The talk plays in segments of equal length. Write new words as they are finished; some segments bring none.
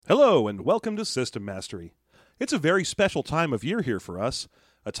Hello and welcome to System Mastery. It's a very special time of year here for us,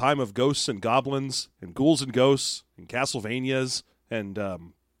 a time of ghosts and goblins and ghouls and ghosts and Castlevanias and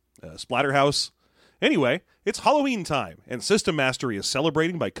Splatterhouse. Anyway, it's Halloween time, and System Mastery is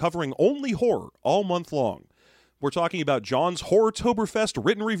celebrating by covering only horror all month long. We're talking about John's Horrortoberfest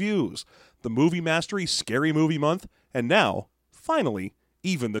written reviews, the Movie Mastery Scary Movie Month, and now, finally,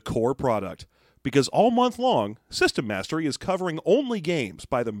 even the core product. Because all month long, System Mastery is covering only games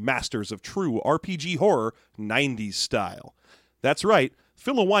by the masters of true RPG horror 90s style. That's right,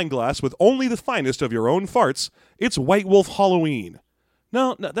 fill a wine glass with only the finest of your own farts. It's White Wolf Halloween.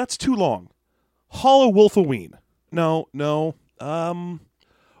 No, that's too long. Hollow Wolfoween. No.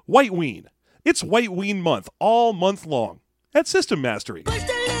 White Ween. It's White Ween month, all month long. At System Mastery. Push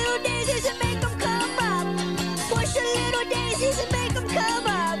the little daisies and make them come up. Push the little daisies and make them come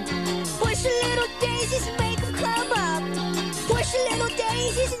up. Push the little daisies and make them come up. Push the little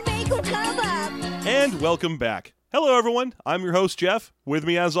daisies and make them come up. And welcome back. Hello, everyone. I'm your host, Jeff. With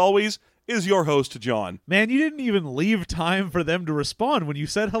me, as always, is your host, John. Man, you didn't even leave time for them to respond when you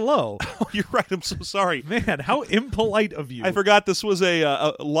said hello. Oh, you're right. I'm so sorry. Man, how impolite of you. I forgot this was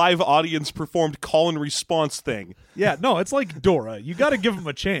a live audience performed call and response thing. Yeah, no, it's like Dora. You got to give them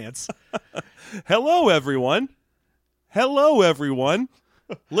a chance. Hello, everyone. Hello, everyone.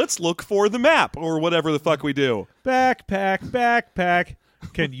 Let's look for the map, or whatever the fuck we do. Backpack.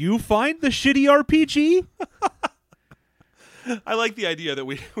 Can you find the shitty RPG? I like the idea that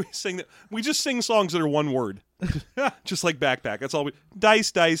we sing that we just sing songs that are one word, just like Backpack. That's all we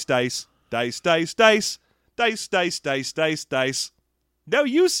dice. Now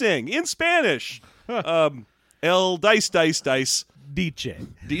you sing in Spanish. El dice.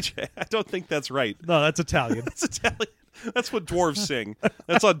 DJ. I don't think that's right. No, that's Italian. That's Italian. That's what dwarves sing.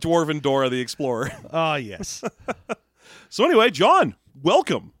 That's on Dwarven Dora the Explorer. Ah, yes. So anyway, John,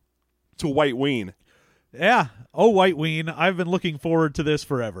 welcome to White Ween. Yeah. Oh, White Ween. I've been looking forward to this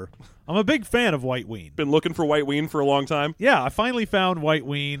forever. I'm a big fan of White Ween. Been looking for White Ween for a long time. Yeah, I finally found White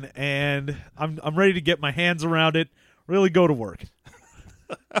Ween, and I'm ready to get my hands around it, really go to work.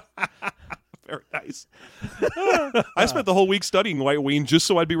 Very nice. I spent the whole week studying White Ween just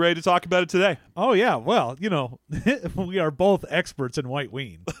so I'd be ready to talk about it today. Oh, yeah. Well, we are both experts in White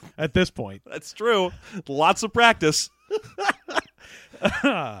Ween at this point. That's true. Lots of practice.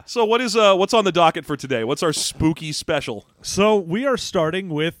 So what's on the docket for today? What's our spooky special? So we are starting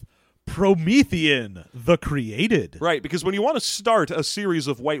with Promethean, the Created. Right, because when you want to start a series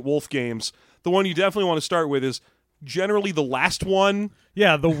of White Wolf games, the one you definitely want to start with is generally the last one.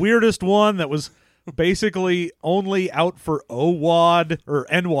 Yeah, the weirdest one that was basically only out for OWAD or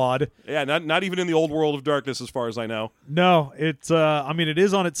NWAD. Yeah, not even in the old World of Darkness as far as I know. No, it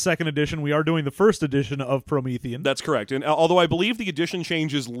is on its second edition. We are doing the first edition of Promethean. That's correct. And although I believe the edition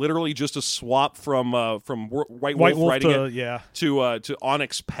change is literally just a swap from White Wolf writing to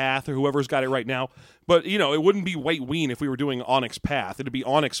Onyx Path or whoever's got it right now. But, it wouldn't be White Ween if we were doing Onyx Path. It'd be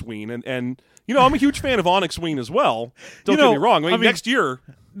Onyx Ween. And I'm a huge fan of Onyx Ween as well. Don't get me wrong. I mean, next year...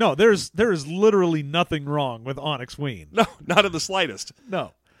 No, there is literally nothing wrong with Onyx Ween. No, not in the slightest.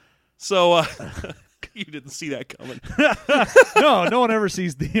 No. So, you didn't see that coming. No one ever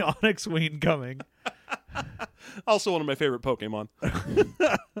sees the Onyx Ween coming. Also one of my favorite Pokemon.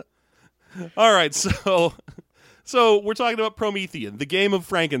 All right, so we're talking about Promethean, the game of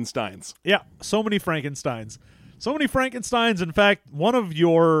Frankensteins. Yeah, so many Frankensteins. In fact, one of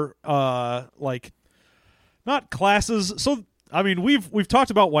your, not classes... So, I mean, we've talked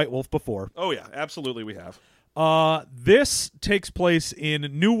about White Wolf before. Oh, yeah, absolutely we have. This takes place in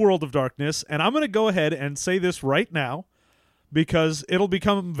New World of Darkness, and I'm going to go ahead and say this right now because it'll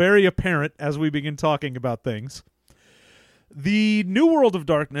become very apparent as we begin talking about things. The New World of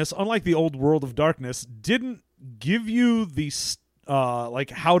Darkness, unlike the Old World of Darkness, didn't give you the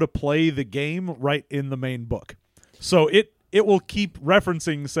how to play the game right in the main book. So it will keep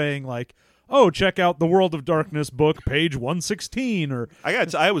referencing saying oh, check out the World of Darkness book, page 116. Or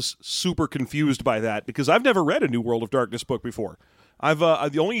I was super confused by that because I've never read a New World of Darkness book before. I've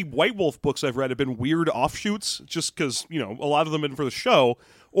the only White Wolf books I've read have been weird offshoots, just because a lot of them have been for the show,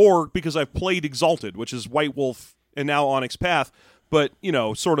 or because I've played Exalted, which is White Wolf and now Onyx Path. But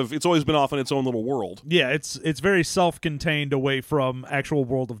sort of, it's always been off in its own little world. Yeah, it's very self-contained away from actual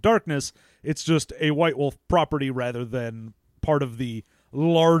World of Darkness. It's just a White Wolf property rather than part of the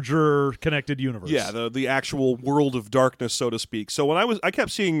larger connected universe. Yeah, the actual world of darkness, so to speak. So when I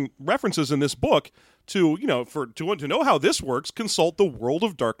kept seeing references in this book to to know how this works, consult the World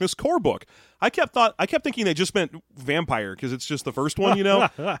of Darkness core book. I kept thinking they just meant vampire because it's just the first one. I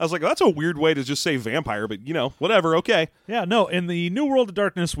was like, that's a weird way to just say vampire, but whatever. Okay. Yeah, no, in the New World of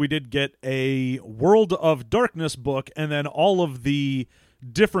Darkness, we did get a World of Darkness book, and then all of the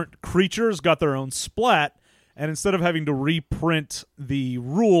different creatures got their own splat, and instead of having to reprint the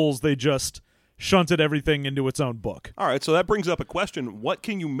rules, they just shunted everything into its own book. All right, so that brings up a question. What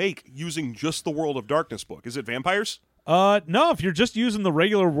can you make using just the World of Darkness book? Is it vampires? No, if you're just using the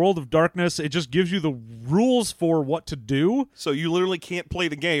regular World of Darkness, it just gives you the rules for what to do. So you literally can't play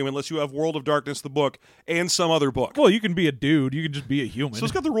the game unless you have World of Darkness, the book, and some other book. Well, you can be a dude. You can just be a human. So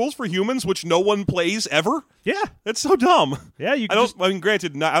it's got the rules for humans, which no one plays ever? Yeah. That's so dumb. Yeah, you can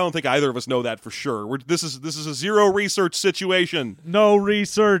Granted, I don't think either of us know that for sure. This is a zero research situation. No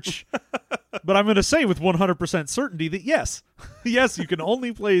research. But I'm going to say with 100% certainty that yes, you can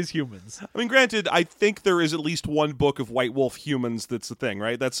only play as humans. Granted, I think there is at least one book of White Wolf humans that's the thing,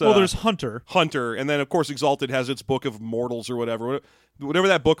 right? That's there's Hunter. Hunter, and then, of course, Exalted has its book of mortals or whatever. Whatever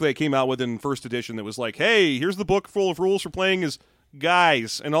that book they came out with in first edition that was like, hey, here's the book full of rules for playing as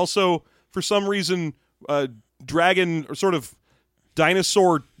guys. And also, for some reason, dragon or sort of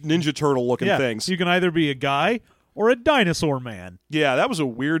dinosaur Ninja Turtle looking things. You can either be a guy or a dinosaur man. Yeah, that was a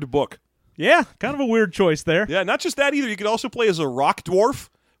weird book. Yeah, kind of a weird choice there. Yeah, not just that either. You could also play as a rock dwarf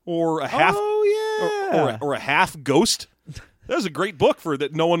or a half or a half ghost. That was a great book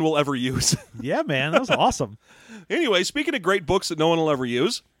that no one will ever use. Yeah, man, that was awesome. Anyway, speaking of great books that no one will ever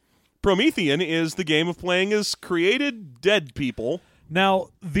use, Promethean is the game of playing as created dead people. Now,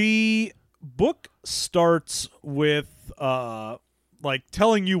 the book starts with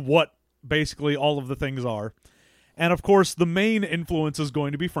telling you what basically all of the things are. And, of course, the main influence is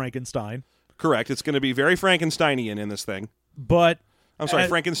going to be Frankenstein. Correct. It's going to be very Frankensteinian in this thing. But... I'm sorry,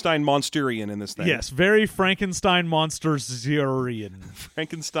 Frankenstein Monsterian in this thing. Yes, very Frankenstein Monsters-ian.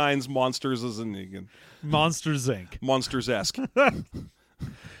 Frankenstein's Monsters is an Monsters, Inc. Monsters-esque.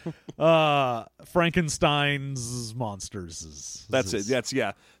 Frankenstein's Monsters. That's it.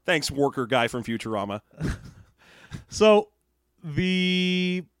 Yeah. Thanks, worker guy from Futurama. So...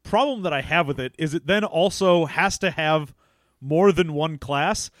 the problem that I have with it is it then also has to have more than one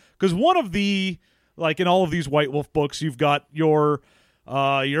class, because one of the, in all of these White Wolf books, you've got your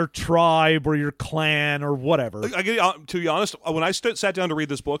tribe or your clan or whatever. To be honest, when I sat down to read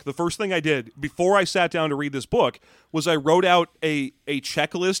this book, the first thing I did before I sat down to read this book was I wrote out a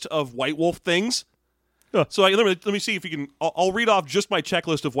checklist of White Wolf things. So let me see if you can. I'll read off just my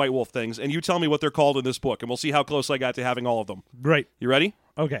checklist of White Wolf things, and you tell me what they're called in this book, and we'll see how close I got to having all of them. Great. You ready?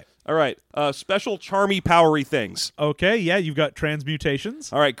 Okay. All right. Special charmy powery things. Okay. Yeah, you've got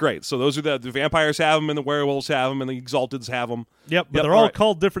transmutations. All right. Great. So those are the vampires have them, and the werewolves have them, and the Exalteds have them. Yep. But they're all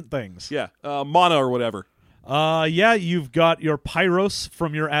called different things. Yeah. Mana or whatever. Yeah. You've got your Pyros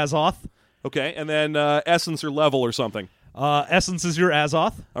from your Azoth. Okay. And then essence or level or something. Essence is your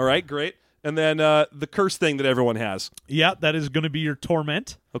Azoth. All right. Great. And then the curse thing that everyone has. Yeah, that is going to be your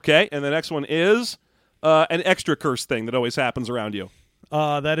Torment. Okay, and the next one is an extra curse thing that always happens around you.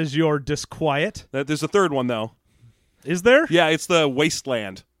 That is your Disquiet. There's a third one, though. Is there? Yeah, it's the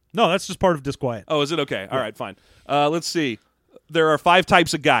Wasteland. No, that's just part of Disquiet. Oh, is it? Okay. All right, fine. Let's see. There are 5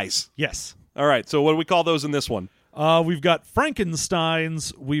 types of guys. Yes. All right, so what do we call those in this one? We've got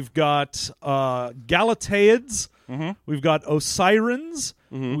Frankensteins. We've got Galateans. Mm-hmm. We've got Osirans.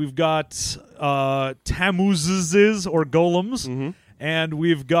 Mm-hmm. We've got Tammuzes or Golems. Mm-hmm. And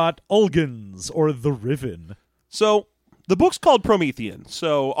we've got Ulgans or the Riven. So the book's called Promethean.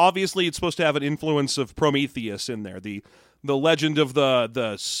 So obviously it's supposed to have an influence of Prometheus in there. The legend of the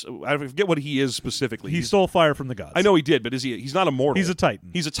I forget what he is specifically. He stole fire from the gods. I know he did, but he's not immortal. He's a Titan.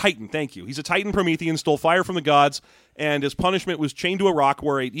 He's a Titan, thank you. He's a Titan Promethean, stole fire from the gods, and his punishment was chained to a rock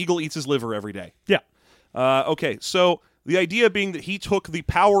where an eagle eats his liver every day. Yeah. Okay, so the idea being that he took the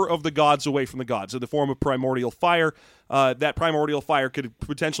power of the gods away from the gods in the form of primordial fire. That primordial fire could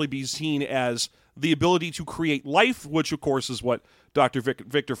potentially be seen as the ability to create life, which, of course, is what Dr.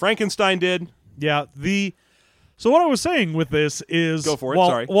 Victor Frankenstein did. Yeah, So what I was saying with this is... Go for it,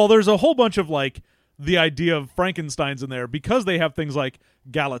 sorry. Well, there's a whole bunch of, the idea of Frankensteins in there, because they have things like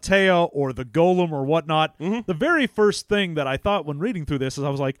Galatea or the Golem or whatnot. Mm-hmm. The very first thing that I thought when reading through this is I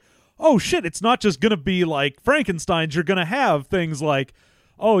was like, oh, shit, it's not just going to be like Frankenstein's. You're going to have things like,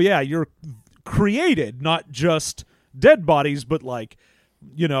 oh, yeah, you're created, not just dead bodies, but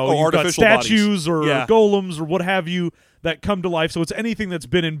you've got statues or golems or what have you that come to life. So it's anything that's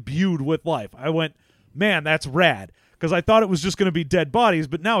been imbued with life. I went, man, that's rad. because I thought it was just going to be dead bodies,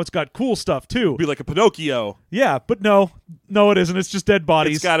 but now it's got cool stuff too. Be like a Pinocchio. Yeah, but no, it isn't. It's just dead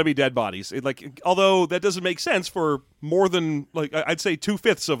bodies. It's got to be dead bodies. Although that doesn't make sense for more than I'd say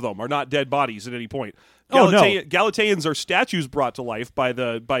 2/5 of them are not dead bodies at any point. Oh, no. Galateans are statues brought to life by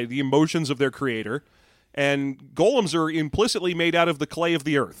the emotions of their creator, and golems are implicitly made out of the clay of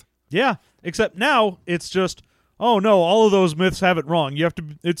the earth. Yeah, except now it's just, oh no, all of those myths have it wrong.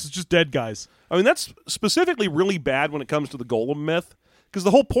 It's just dead guys. I mean, that's specifically really bad when it comes to the golem myth, because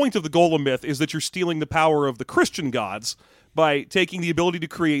the whole point of the golem myth is that you're stealing the power of the Christian gods by taking the ability to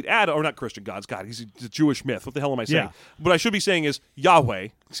create or not Christian gods. God, he's a Jewish myth. What the hell am I saying? Yeah. What I should be saying is Yahweh,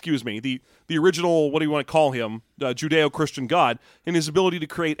 excuse me, the original, what do you want to call him, Judeo-Christian God, and his ability to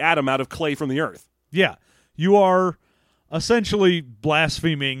create Adam out of clay from the earth. Yeah, you are essentially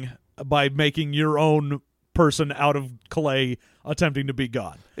blaspheming by making your own person out of clay attempting to be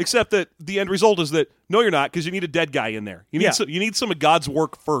God. Except that the end result is that, no, you're not, because you need a dead guy in there. You need some of God's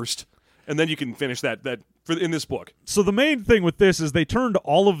work first, and then you can finish that in this book. So the main thing with this is they turned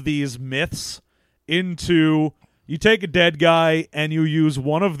all of these myths into, you take a dead guy and you use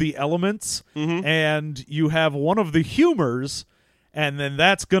one of the elements, and you have one of the humors, and then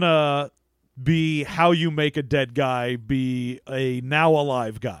that's going to be how you make a dead guy be a now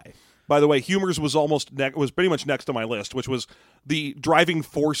alive guy. By the way, humors was was pretty much next to my list, which was the driving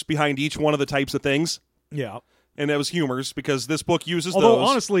force behind each one of the types of things. Yeah. And that was humors, because this book uses Although, those.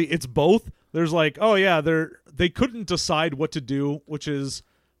 honestly, it's both. There's like, oh yeah, they couldn't decide what to do, which is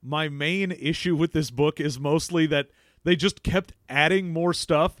my main issue with this book, is mostly that they just kept adding more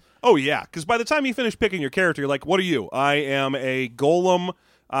stuff. Oh yeah, because by the time you finish picking your character, you're like, what are you? I am a golem.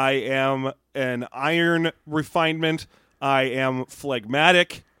 I am an iron refinement. I am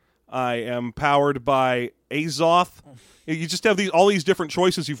phlegmatic. I am powered by Azoth. You just have all these different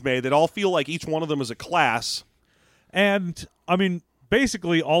choices you've made that all feel like each one of them is a class. And, I mean,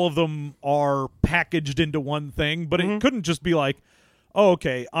 basically all of them are packaged into one thing, but it couldn't just be like, oh,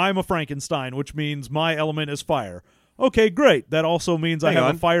 okay, I'm a Frankenstein, which means my element is fire. Okay, great. That also means I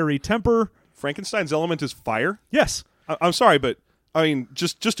have a fiery temper. Frankenstein's element is fire? Yes. I'm sorry, but, I mean,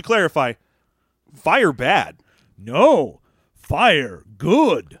 just to clarify, fire bad. No. Fire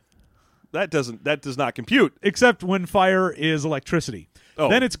good. That does not compute. Except when fire is electricity. Oh.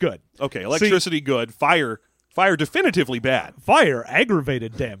 Then it's good. Okay, electricity good, fire definitively bad. Fire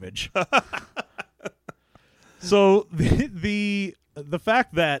aggravated damage. So the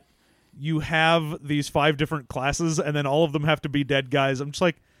fact that you have these 5 different classes and then all of them have to be dead guys, I'm just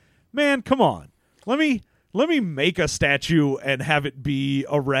like, man, come on. Let me make a statue and have it be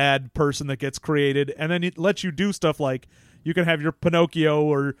a rad person that gets created, and then it lets you do stuff like you can have your Pinocchio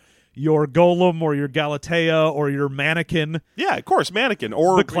or your Golem or your Galatea or your Mannequin. Yeah, of course, Mannequin.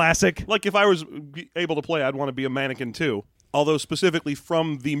 Or the classic. Like if I was able to play, I'd want to be a Mannequin too. Although specifically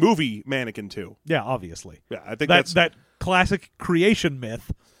from the movie Mannequin 2. Yeah, obviously. Yeah, I think that classic creation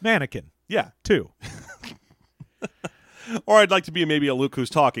myth, Mannequin. Yeah. 2. Or I'd like to be maybe a Luke who's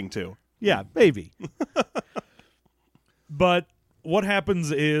talking to. Yeah, maybe. But what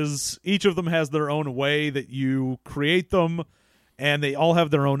happens is each of them has their own way that you create them, and they all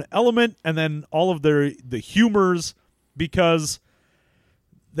have their own element, and then all of the humors, because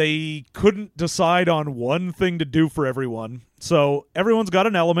they couldn't decide on one thing to do for everyone. So everyone's got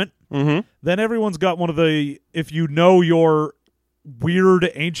an element. Mm-hmm. Then everyone's got one of the, if you know your weird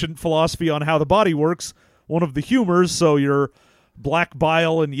ancient philosophy on how the body works, one of the humors. So your black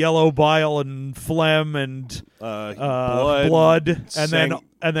bile and yellow bile and phlegm and blood, and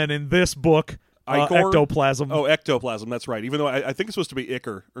then in this book, ectoplasm. Oh, ectoplasm. That's right. Even though I think it's supposed to be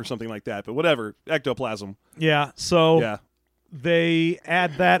ichor or something like that, but whatever. Ectoplasm. Yeah. So yeah. They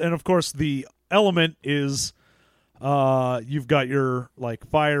add that, and of course the element is you've got your like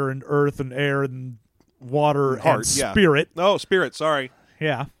fire and earth and air and water Heart, and spirit. Yeah. Oh, spirit. Sorry.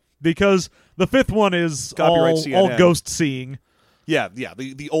 Yeah, because the 5th one is Copyright all CNN. ghost seeing. Yeah.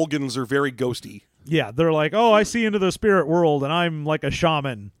 The Olgans are very ghosty. Yeah, they're like, oh, I see into the spirit world, and I'm like a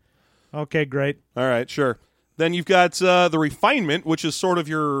shaman. Okay, great. All right, sure. Then you've got the refinement, which is sort of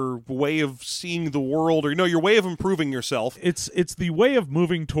your way of seeing the world, or your way of improving yourself. It's the way of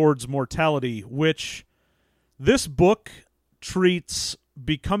moving towards mortality, which this book treats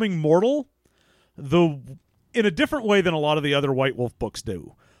becoming mortal in a different way than a lot of the other White Wolf books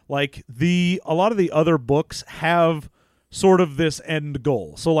do. Like a lot of the other books have sort of this end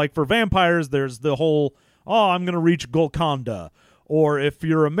goal. So like for vampires, there's the whole, I'm going to reach Golconda. Or if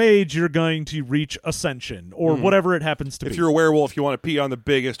you're a mage, you're going to reach Ascension, or whatever it happens to be. If you're a werewolf, you want to pee on the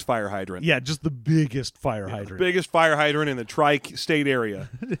biggest fire hydrant. Yeah, just the biggest fire hydrant. The biggest fire hydrant in the tri-state area.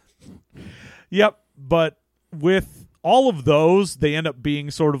 Yep, but with all of those, they end up being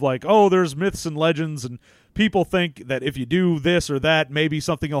sort of like, oh, there's myths and legends, and people think that if you do this or that, maybe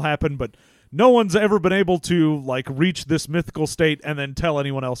something will happen, but no one's ever been able to like reach this mythical state and then tell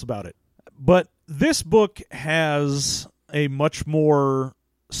anyone else about it. But this book has a much more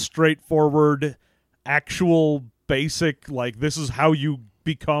straightforward, actual, basic, like, this is how you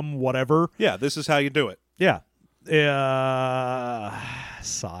become whatever. Yeah, this is how you do it. Yeah.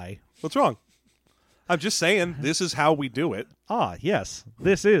 Sigh. What's wrong? I'm just saying, this is how we do it. Ah, yes.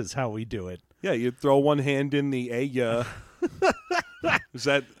 This is how we do it. Yeah, you throw one hand in the Is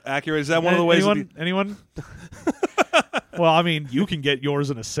that accurate? Is that one of the ways? Anyone? Well, I mean, you can get yours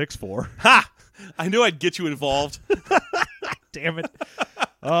in a 6/4. Ha! I knew I'd get you involved. Damn it.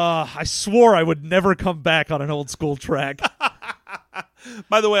 I swore I would never come back on an old school track.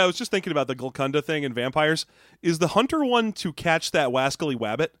 By the way, I was just thinking about the Golconda thing in Vampires. Is the hunter one to catch that wascally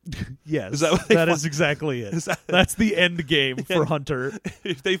wabbit? Yes. Is that what they is exactly it. That's the end game for Hunter.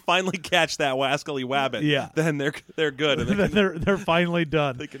 If they finally catch that wascally wabbit, Yeah. then they're good. And Then they're finally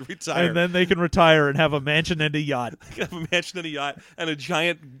done. they can retire. And then they can retire and have a mansion and a yacht. They have a mansion and a yacht and a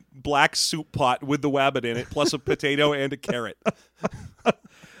giant black soup pot with the wabbit in it, plus a potato and a carrot.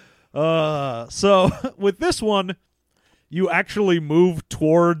 So with this one, you actually move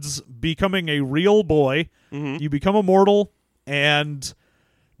towards becoming a real boy. Mm-hmm. You become immortal, and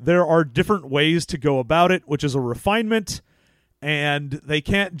there are different ways to go about it, which is a refinement, and they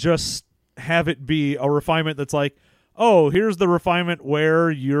can't just have it be a refinement that's like, oh, here's the refinement where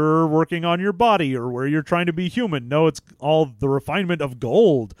you're working on your body or where you're trying to be human. No, it's all the refinement of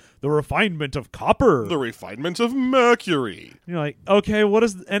gold, the refinement of copper. The refinement of mercury. You're like, okay, what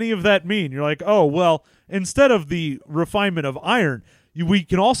does any of that mean? You're like, oh, well, instead of the refinement of iron, we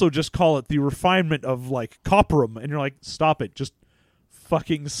can also just call it the refinement of, like, copperum. And you're like, stop it. Just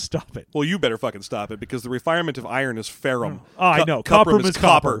fucking stop it. Well, you better fucking stop it, because the refinement of iron is ferrum. Oh, I know. Copperum is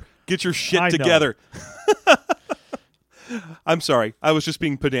copper. Get your shit I know. together. I'm sorry. I was just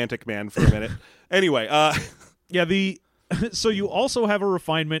being pedantic, man, for a minute. Anyway, Yeah, so you also have a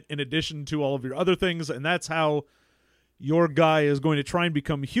refinement in addition to all of your other things, and that's how your guy is going to try and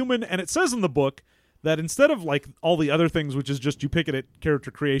become human. And it says in the book that instead of like all the other things, which is just you pick it at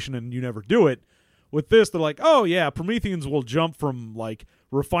character creation and you never do it, with this they're like, oh yeah, Prometheans will jump from like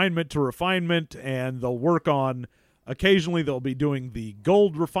refinement to refinement, and they'll work on, occasionally they'll be doing the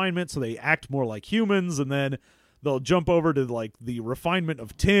gold refinement so they act more like humans, and then they'll jump over to like the refinement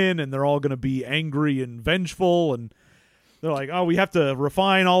of tin, and they're all going to be angry and vengeful, and they're like, oh, we have to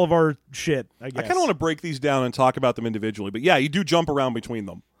refine all of our shit, I guess. I kind of want to break these down and talk about them individually, but yeah, you do jump around between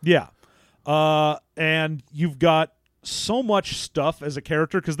them. Yeah. And you've got so much stuff as a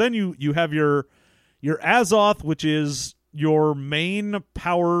character, because then you have your Azoth, which is your main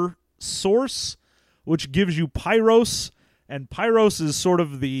power source, which gives you Pyros, and Pyros is sort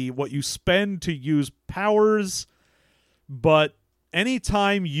of what you spend to use powers, but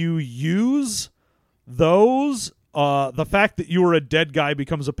anytime you use those, the fact that you are a dead guy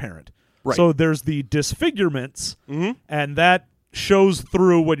becomes apparent. Right. So there's the disfigurements, and that shows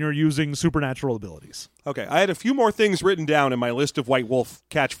through when you're using supernatural abilities. Okay, I had a few more things written down in my list of White Wolf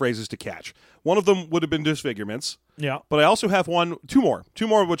catchphrases to catch. One of them would have been disfigurements. Yeah. But I also have two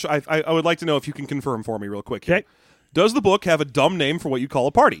more, which I would like to know if you can confirm for me real quick here. Okay. Does the book have a dumb name for what you call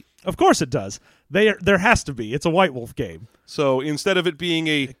a party? Of course it does. There has to be. It's a White Wolf game. So instead of it being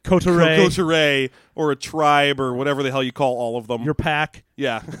a Coterie. or a tribe or whatever the hell you call all of them. Your pack.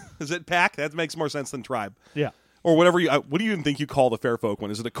 Yeah. Is it pack? That makes more sense than tribe. Yeah. Or whatever what do you even think you call the Fairfolk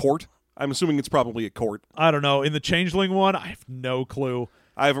one? Is it a court? I'm assuming it's probably a court. I don't know. In the Changeling one, I have no clue.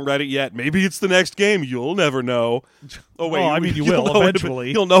 I haven't read it yet. Maybe it's the next game. You'll never know. Oh wait, Well, I mean, you will know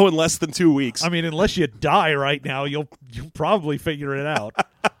eventually. You'll know in less than 2 weeks. I mean, unless you die right now, you'll probably figure it out.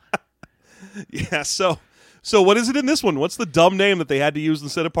 Yeah. So what is it in this one? What's the dumb name that they had to use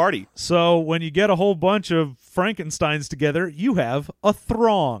instead of party? So when you get a whole bunch of Frankensteins together, you have a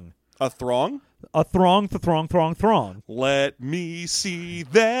throng. A throng? A throng, the throng. Let me see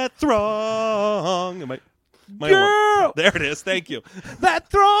that throng. Am I Girl! There it is. Thank you. That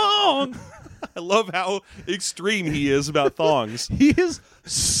throng! I love how extreme he is about thongs. He is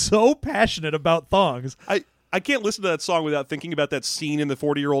so passionate about thongs. I can't listen to that song without thinking about that scene in The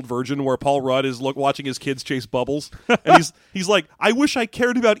 40-Year-Old Virgin where Paul Rudd is watching his kids chase bubbles. And he's like, I wish I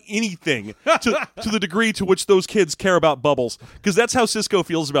cared about anything to the degree to which those kids care about bubbles. Because that's how Cisco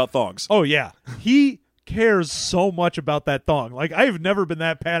feels about thongs. Oh, yeah. He cares so much about that thong. Like, I've never been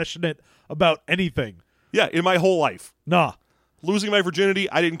that passionate about anything. Yeah, in my whole life. Nah. Losing my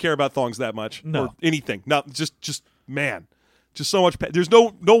virginity, I didn't care about thongs that much. No. Or anything. Not just man. Just so much. There's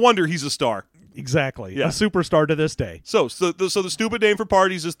no wonder he's a star. Exactly. Yeah. A superstar to this day. So the stupid name for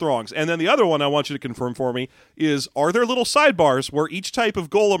parties is Throngs. And then the other one I want you to confirm for me is, are there little sidebars where each type of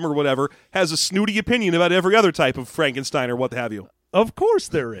golem or whatever has a snooty opinion about every other type of Frankenstein or what have you? Of course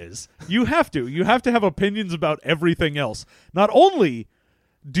there is. You have to. You have to have opinions about everything else. Not only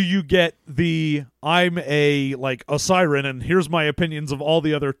do you get the I'm a siren and here's my opinions of all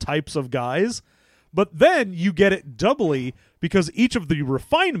the other types of guys, but then you get it doubly because each of the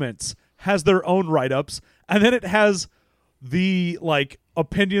refinements has their own write-ups, and then it has the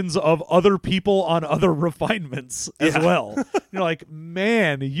opinions of other people on other refinements as well. You're like,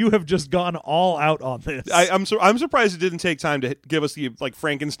 man, you have just gone all out on this. I'm surprised it didn't take time to give us the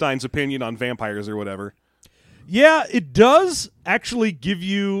Frankenstein's opinion on vampires or whatever. Yeah, it does actually give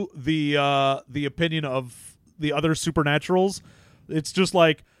you the opinion of the other supernaturals. It's just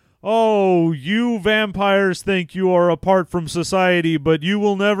like, oh, you vampires think you are apart from society, but you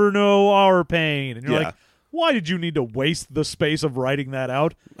will never know our pain. And you're like, why did you need to waste the space of writing that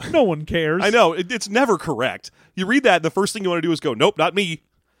out? No one cares. I know. It's never correct. You read that, and the first thing you want to do is go, nope, not me.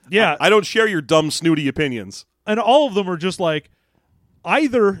 Yeah. I don't share your dumb, snooty opinions. And all of them are just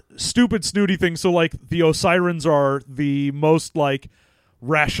either stupid, snooty things. So, the Osirans are the most,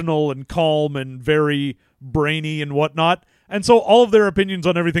 rational and calm and very brainy and whatnot. And so all of their opinions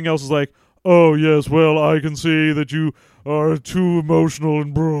on everything else is like, oh, yes, well, I can see that you are too emotional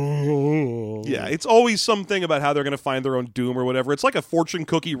and... Yeah, it's always something about how they're going to find their own doom or whatever. It's like a fortune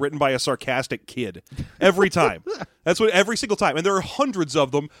cookie written by a sarcastic kid. Every time. That's what every single time. And there are hundreds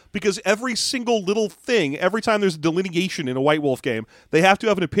of them because every single little thing, every time there's a delineation in a White Wolf game, they have to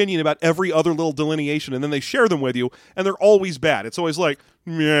have an opinion about every other little delineation, and then they share them with you, and they're always bad. It's always like,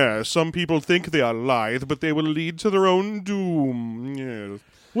 yeah, some people think they are lithe, but they will lead to their own doom. Yeah.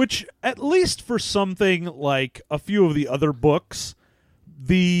 Which, at least for something like a few of the other books,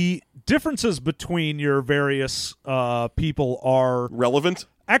 the differences between your various people are relevant.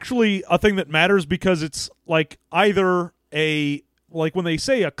 Actually, a thing that matters because it's either when they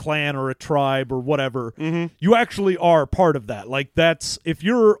say a clan or a tribe or whatever, you actually are part of that. That's if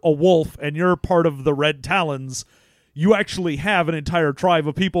you're a wolf and you're part of the Red Talons, you actually have an entire tribe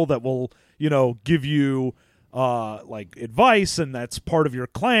of people that will, give you advice, and that's part of your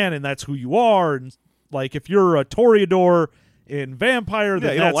clan, and that's who you are. And if you're a Toreador in Vampire,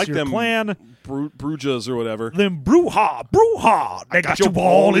 then that's your clan. Brujas or whatever. Then Bruja, they got your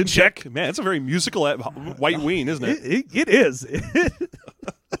ball in check. Man, it's a very musical White Ween, isn't it? It is.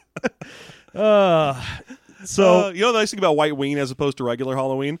 So you know the nice thing about White Ween as opposed to regular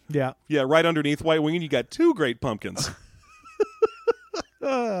Halloween? Yeah. Yeah, right underneath White Ween, you got two great pumpkins.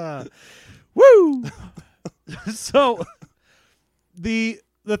 Woo! So the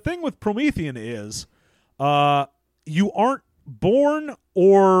thing with Promethean is you aren't born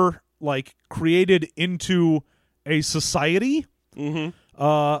or created into a society.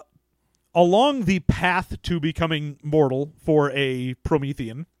 Along the path to becoming mortal for a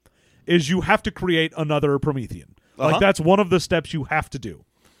Promethean is you have to create another Promethean. That's one of the steps you have to do.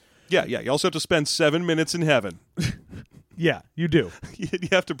 Yeah. You also have to spend 7 minutes in heaven. Yeah, you do. You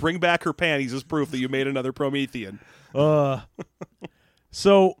have to bring back her panties as proof that you made another Promethean.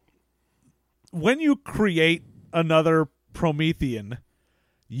 So when you create another Promethean,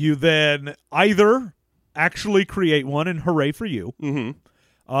 you then either actually create one, and hooray for you,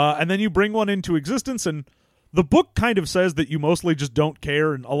 and then you bring one into existence, and the book kind of says that you mostly just don't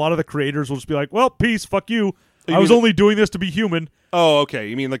care, and a lot of the creators will just be like, well, peace, fuck you. I was only doing this to be human. Oh, okay.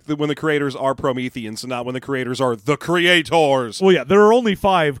 You mean when the creators are Prometheans and not when the creators are the creators? Well, yeah, there are only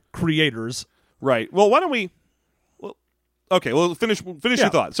 5 creators. Right. Well, why don't we... Well, okay, well, finish your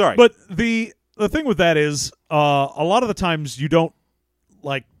thought. Sorry. But the thing with that is a lot of the times you don't,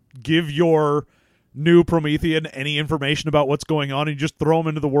 give your new Promethean any information about what's going on, and you just throw them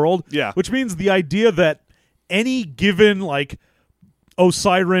into the world. Yeah. Which means the idea that any given,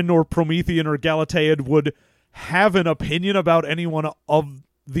 Osiran or Promethean or Galateid would have an opinion about anyone of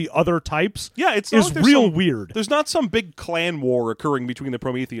the other types it's is real weird. There's not some big clan war occurring between the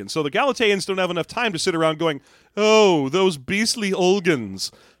Prometheans, so the Galateans don't have enough time to sit around going, oh, those beastly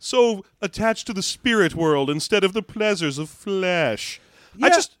Olgans, so attached to the spirit world instead of the pleasures of flesh. Yeah.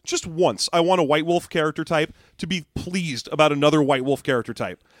 I just once, I want a White Wolf character type to be pleased about another White Wolf character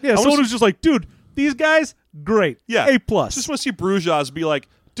type. Yeah, someone who's just like, dude, these guys, great. Yeah. A+. Just want to see Brujas be like,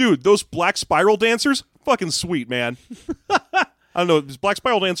 dude, those black spiral dancers, fucking sweet, man. I don't know. Is Black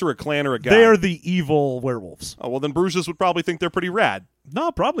Spiral Dancer a clan or a guy? They are the evil werewolves. Oh, well, then Bruges would probably think they're pretty rad.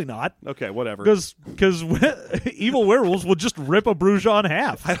 No, probably not. Okay, whatever. Because evil werewolves would just rip a Bruja in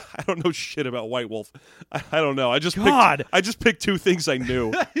half. I don't know shit about White Wolf. I don't know. I just picked two things I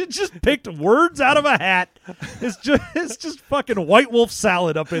knew. You just picked words out of a hat. It's just fucking White Wolf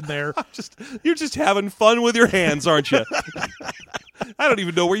salad up in there. You're just having fun with your hands, aren't you? I don't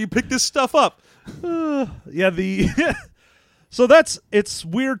even know where you picked this stuff up. So it's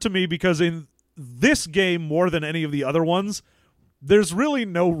weird to me because in this game more than any of the other ones, there's really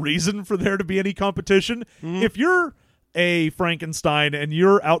no reason for there to be any competition. Mm-hmm. If you're a Frankenstein and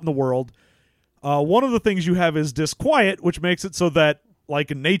you're out in the world, one of the things you have is disquiet, which makes it so that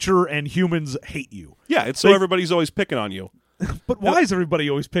like nature and humans hate you. Yeah, it's so everybody's always picking on you. But why is everybody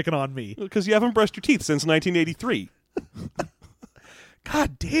always picking on me? Because you haven't brushed your teeth since 1983.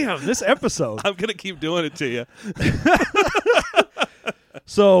 God damn, this episode. I'm going to keep doing it to you.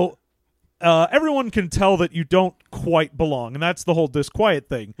 So everyone can tell that you don't quite belong, and that's the whole disquiet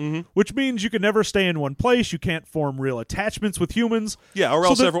thing, which means you can never stay in one place. You can't form real attachments with humans. Yeah, or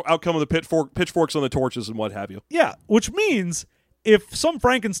else every outcome of the pitchforks on the torches and what have you. Yeah, which means if some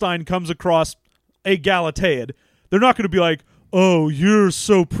Frankenstein comes across a Galateid, they're not going to be like, oh, you're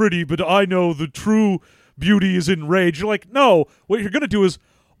so pretty, but I know the true beauty is in rage. You're like, no, what you're going to do is,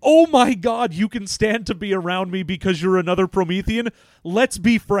 oh my God, you can stand to be around me because you're another Promethean. Let's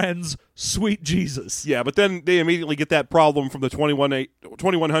be friends, sweet Jesus. Yeah, but then they immediately get that problem from the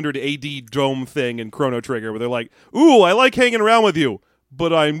 2100 AD dome thing in Chrono Trigger where they're like, ooh, I like hanging around with you,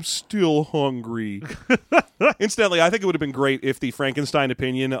 but I'm still hungry. Incidentally, I think it would have been great if the Frankenstein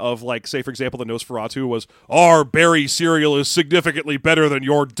opinion of, like, say, for example, the Nosferatu was, our berry cereal is significantly better than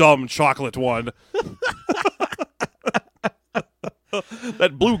your dumb chocolate one.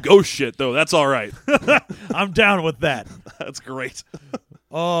 That blue ghost shit, though, that's all right. I'm down with that. That's great.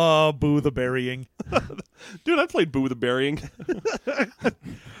 Oh, Boo the Burying. Dude, I played Boo the Burying.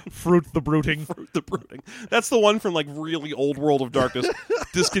 Fruit the Brooding. Fruit the Brooding. That's the one from, like, really old World of Darkness.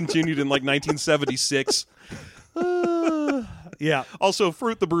 Discontinued in, like, 1976. Yeah. Also,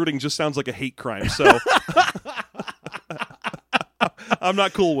 Fruit the Brooding just sounds like a hate crime, so... I'm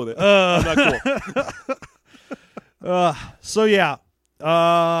not cool with it. I'm not cool. So yeah,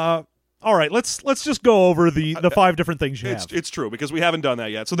 all right. Let's just go over the 5 different things you have. It's true because we haven't done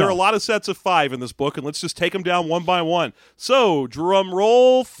that yet. So there are a lot of sets of 5 in this book, and let's just take them down one by one. So drum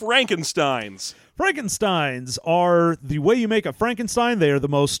roll, Frankensteins. Frankensteins are the way you make a Frankenstein. They are the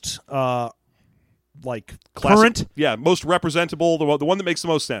most Classic, current. Yeah, most representable. The one that makes the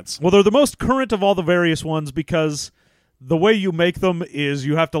most sense. Well, they're the most current of all the various ones because the way you make them is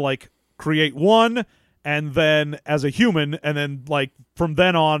you have to like create one. And then as a human, and then like from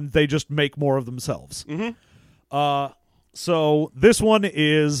then on, they just make more of themselves. Mm-hmm. So this one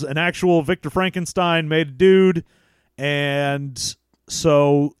is an actual Victor Frankenstein made a dude, and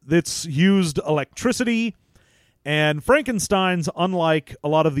so it's used electricity. And Frankensteins, unlike a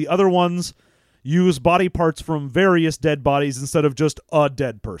lot of the other ones, use body parts from various dead bodies instead of just a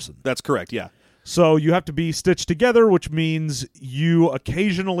dead person. That's correct, yeah. So you have to be stitched together, which means you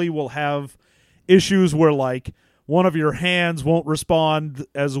occasionally will have issues where like one of your hands won't respond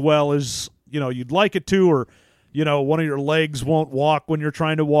as well as you'd like it to, or one of your legs won't walk when you're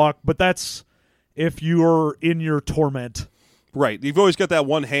trying to walk, but that's if you're in your torment. Right. You've always got that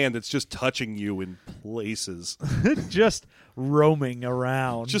one hand that's just touching you in places. Just roaming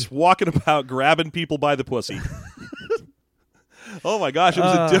around. Just walking about grabbing people by the pussy. Oh my gosh, it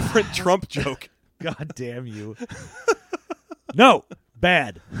was a different Trump joke. God damn you. No,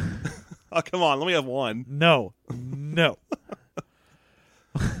 bad. Oh, come on. Let me have one. No.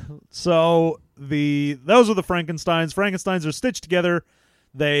 So those are the Frankensteins. Frankensteins are stitched together.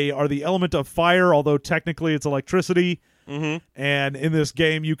 They are the element of fire, although technically it's electricity. Mm-hmm. And in this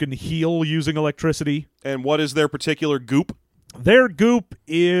game, you can heal using electricity. And what is their particular goop? Their goop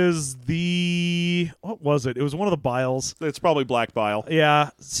is what was it? It was one of the biles. It's probably black bile. Yeah.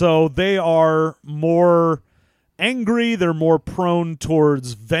 So they are more angry, they're more prone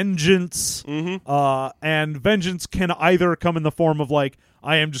towards vengeance, and vengeance can either come in the form of like,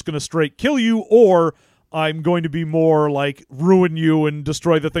 I am just going to straight kill you, or I'm going to be more like ruin you and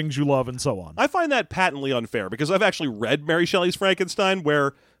destroy the things you love and so on. I find that patently unfair because I've actually read Mary Shelley's Frankenstein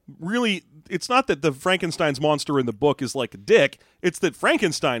where really it's not that the Frankenstein's monster in the book is like a dick, it's that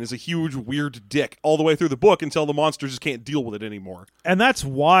Frankenstein is a huge weird dick all the way through the book until the monster just can't deal with it anymore. And that's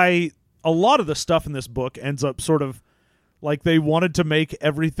why a lot of the stuff in this book ends up sort of like they wanted to make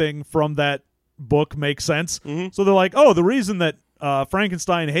everything from that book make sense. Mm-hmm. So they're like, oh, the reason that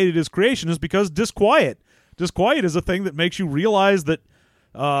Frankenstein hated his creation is because disquiet disquiet is a thing that makes you realize that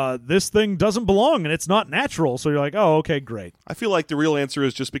this thing doesn't belong and it's not natural. So you're like, oh, okay, great. I feel like the real answer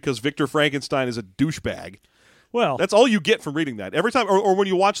is just because Victor Frankenstein is a douchebag. Well, That's all you get from reading that. Every time, or when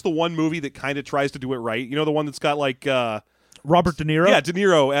you watch the one movie that kind of tries to do it right, you know, the one that's got like, Robert De Niro. yeah, De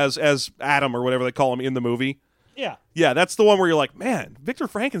Niro as Adam or whatever they call him in the movie. Yeah. Yeah, that's the one where you're like, man, Victor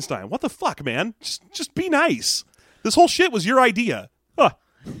Frankenstein, what the fuck, man? Just be nice. This whole shit was your idea. Huh.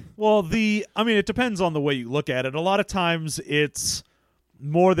 Well, it depends on the way you look at it. A lot of times it's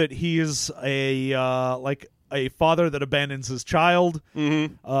more that he is a father that abandons his child,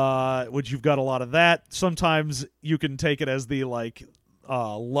 which you've got a lot of that. Sometimes you can take it as the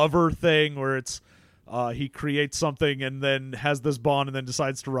lover thing where it's he creates something and then has this bond and then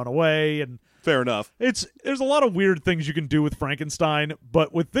decides to run away. And Fair enough. there's a lot of weird things you can do with Frankenstein,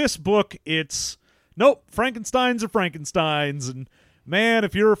 but with this book, it's nope. Frankensteins are Frankensteins, and man,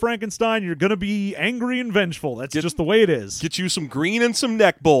 if you're a Frankenstein, you're gonna be angry and vengeful. That's just the way it is. Get you some green and some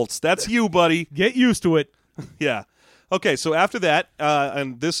neck bolts. That's you, buddy. Get used to it. Yeah. Okay, so after that,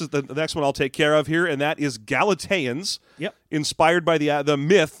 and this is the next one I'll take care of here, and that is Galateans. Yep. Inspired by the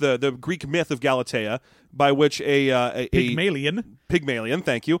myth, the Greek myth of Galatea, by which a Pygmalion.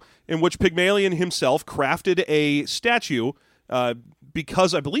 thank you, in which Pygmalion himself crafted a statue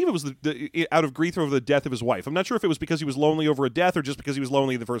because I believe it was out of grief over the death of his wife. I'm not sure if it was because he was lonely over a death or just because he was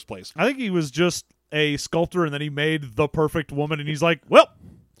lonely in the first place. I think he was just a sculptor, and then he made the perfect woman, and he's like, well,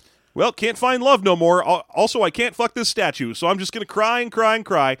 can't find love no more. Also, I can't fuck this statue, so I'm just going to cry and cry and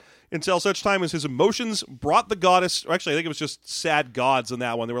cry until such time as his emotions brought the goddess. Actually, I think it was just sad gods in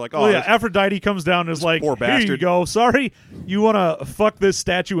that one. They were like, oh, yeah, Aphrodite comes down and is like, poor here you bastard. go. Sorry, you want to fuck this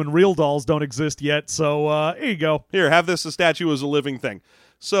statue, and real dolls don't exist yet, so here you go. Here, have this. The statue is a living thing.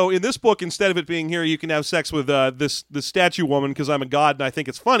 So in this book, instead of it being here, you can have sex with this statue woman because I'm a god and I think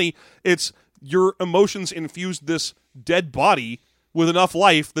it's funny. It's your emotions infused this dead body with enough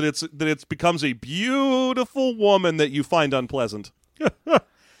life that it becomes a beautiful woman that you find unpleasant.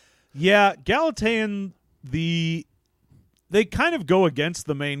 Yeah, Galatean, they kind of go against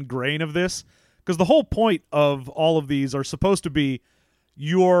the main grain of this, because the whole point of all of these are supposed to be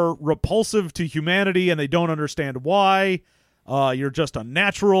you're repulsive to humanity and they don't understand why, you're just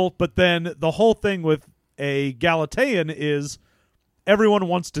unnatural, but then the whole thing with a Galatean is everyone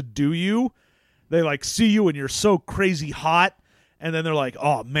wants to do you. They see you and you're so crazy hot, and then they're like,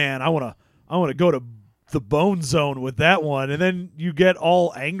 oh man, I want to go to the bone zone with that one, and then you get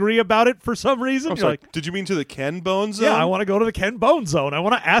all angry about it for some reason. You're like, did you mean to the Ken Bone Zone? yeah, I want to go to the Ken Bone Zone. I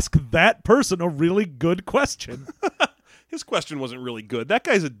want to ask that person a really good question. His question wasn't really good. That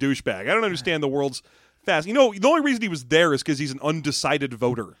guy's a douchebag. I don't understand the world's fast. You know, the only reason he was there is because he's an undecided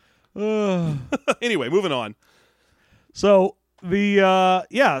voter. Anyway, moving on. So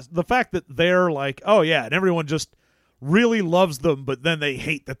the fact that they're like, oh yeah, and everyone just really loves them, but then they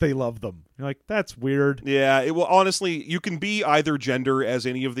hate that they love them. You're like, that's weird. Yeah, honestly, you can be either gender as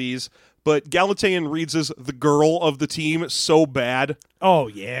any of these, but Galatean reads as the girl of the team so bad. Oh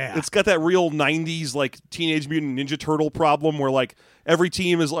yeah, It's got that real 90s Teenage Mutant Ninja Turtle problem where every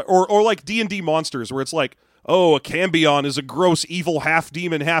team is or like D&D Monsters where it's like, oh, a Cambion is a gross evil half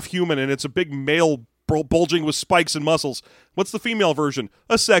demon, half human, and it's a big male bulging with spikes and muscles. What's the female version?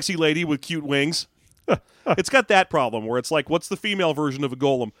 A sexy lady with cute wings. It's got that problem where it's like, what's the female version of a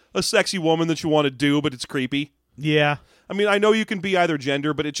golem? A sexy woman that you want to do, but it's creepy. Yeah. I mean, I know you can be either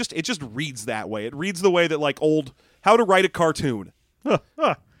gender, but it just reads that way. It reads the way that old How to Write a Cartoon.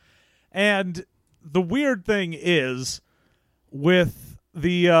 And the weird thing is with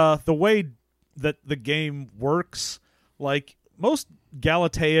the way that the game works, most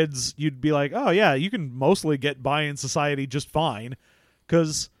Galateans, you'd be like, oh yeah, you can mostly get by in society just fine,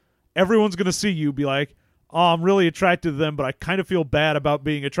 because everyone's going to see you be like, oh, I'm really attracted to them, but I kind of feel bad about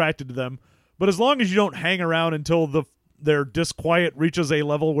being attracted to them. But as long as you don't hang around until their disquiet reaches a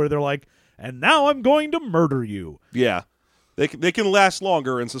level where they're like, and now I'm going to murder you. Yeah. They can last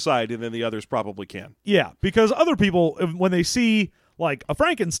longer in society than the others probably can. Yeah, because other people, when they see a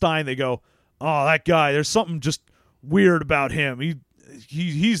Frankenstein, they go, oh, that guy, there's something just weird about him.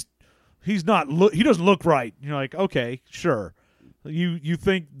 He's not, he doesn't look right. You're like, okay, sure. You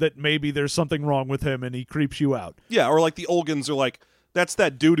think that maybe there's something wrong with him and he creeps you out. Yeah, or the Olgans are like, that's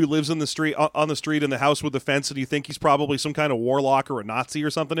that dude who lives on the street in the house with the fence, and you think he's probably some kind of warlock or a Nazi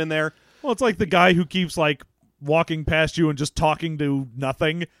or something in there. Well, it's like the guy who keeps walking past you and just talking to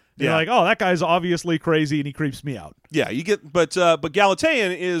nothing. Yeah. You're like, oh, that guy's obviously crazy and he creeps me out. Yeah, you get, but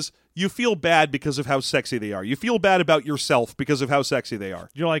Galatean is you feel bad because of how sexy they are. You feel bad about yourself because of how sexy they are.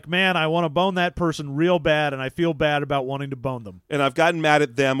 You're like, man, I want to bone that person real bad, and I feel bad about wanting to bone them. And I've gotten mad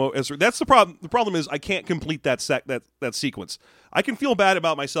at them. That's the problem. The problem is I can't complete that that sequence. I can feel bad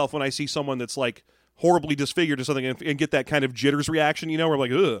about myself when I see someone that's like horribly disfigured or something and get that kind of jitters reaction, where I'm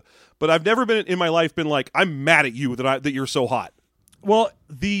like, ugh. But I've never been in my life been like, I'm mad at you that you're so hot. Well,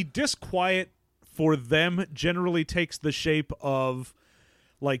 the disquiet for them generally takes the shape of,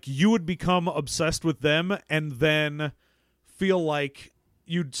 like, you would become obsessed with them and then feel like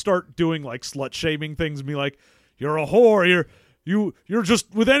you'd start doing, like, slut-shaming things and be like, you're a whore, you're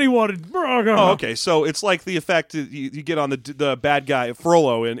just with anyone. Oh, okay. So it's like the effect you get on the bad guy,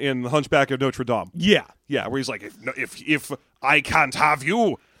 Frollo, in The Hunchback of Notre Dame. Yeah. Yeah, where he's like, if I can't have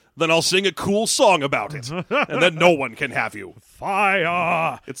you, then I'll sing a cool song about it, and then no one can have you.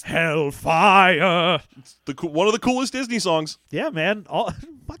 Fire! It's hellfire! It's one of the coolest Disney songs. Yeah, man. All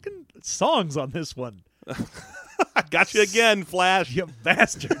fucking songs on this one. I got you again, Flash. You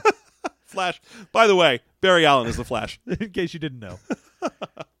bastard. Flash. By the way, Barry Allen is the Flash. In case you didn't know.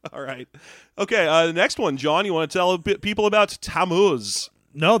 All right. Okay, the next one, John, you want to tell people about Tammuz?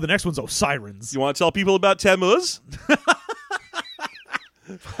 No, the next one's Osirans. You want to tell people about Tammuz?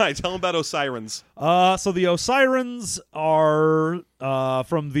 Fine, tell them about Osirans. So the Osirans are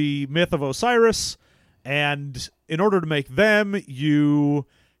from the myth of Osiris, and in order to make them, you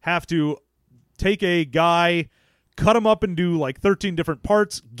have to take a guy, cut him up into like 13 different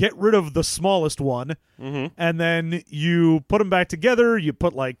parts, get rid of the smallest one, and then you put them back together. You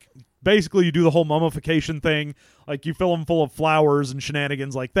put basically you do the whole mummification thing. Like you fill them full of flowers and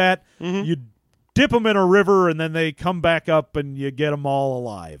shenanigans like that. You dip them in a river, and then they come back up, and you get them all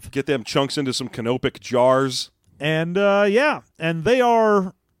alive. Get them chunks into some canopic jars. And, and they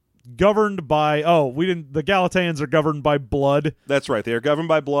are governed by, the Galateans are governed by blood. That's right, they are governed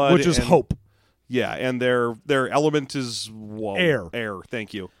by blood. Which is hope. Yeah, and their element is air. Air,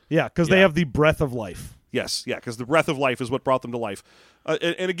 thank you. Yeah, because they have the breath of life. Yes, yeah, because the breath of life is what brought them to life.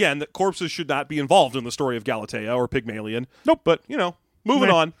 And again, the corpses should not be involved in the story of Galatea or Pygmalion. Nope. But, moving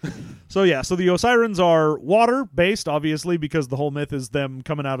on. So the Osirans are water-based, obviously, because the whole myth is them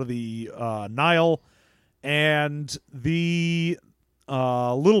coming out of the Nile. And the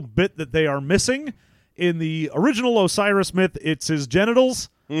little bit that they are missing in the original Osiris myth, it's his genitals.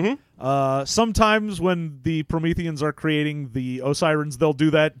 Sometimes when the Prometheans are creating the Osirans, they'll do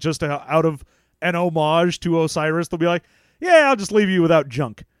that just out of an homage to Osiris. They'll be like, yeah, I'll just leave you without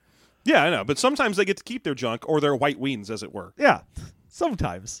junk. Yeah, I know. But sometimes they get to keep their junk, or their white weens, as it were. Yeah.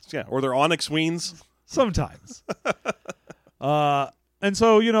 Sometimes. Yeah, or their onyx weens. Sometimes. And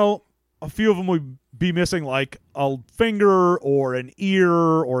so, a few of them would be missing like a finger or an ear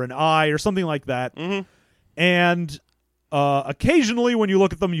or an eye or something like that. And occasionally when you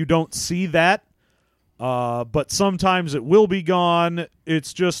look at them, you don't see that. But sometimes it will be gone.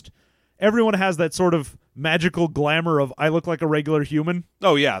 It's just everyone has that sort of magical glamour of I look like a regular human.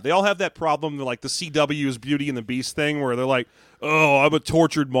 Oh, yeah. They all have that problem, like the CW's Beauty and the Beast thing, where they're like, oh, I'm a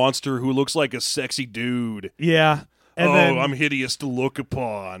tortured monster who looks like a sexy dude. Yeah. And then, I'm hideous to look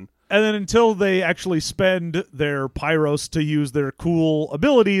upon. And then until they actually spend their pyros to use their cool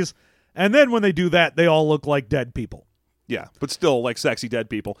abilities, and then when they do that, they all look like dead people. Yeah, but still like sexy dead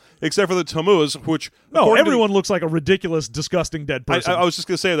people. Except for the Tammuz, which... No, everyone looks like a ridiculous, disgusting dead person. I was just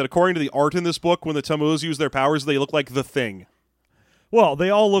going to say that according to the art in this book, when the Tammuz use their powers, they look like the Thing. Well, they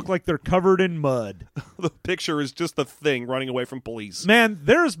all look like they're covered in mud. The picture is just the Thing running away from police. Man,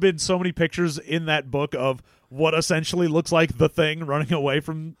 there's been so many pictures in that book of what essentially looks like the Thing running away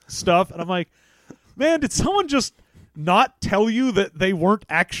from stuff. And I'm like, man, did someone just not tell you that they weren't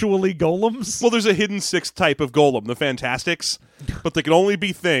actually golems? Well, there's a hidden sixth type of golem, the Fantastics, but they can only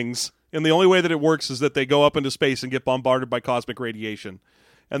be things, and the only way that it works is that they go up into space and get bombarded by cosmic radiation.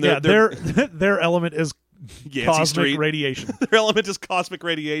 And their element is Yancey cosmic Street. radiation. Their element is cosmic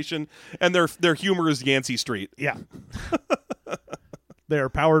radiation, and their humor is Yancey Street. Yeah. They are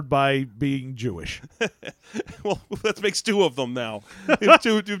powered by being Jewish. Well, that makes two of them now.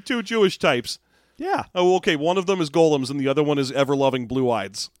 two Jewish types. Yeah. Oh, okay. One of them is golems, and the other one is ever-loving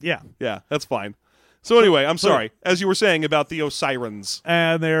blue-eyes. Yeah. Yeah, that's fine. So anyway, I'm sorry. As you were saying about the Osirans.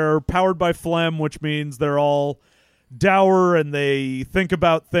 And they're powered by phlegm, which means they're all dour and they think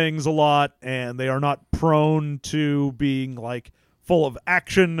about things a lot, and they are not prone to being like full of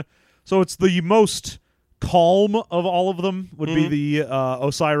action. So it's the most calm of all of them would be the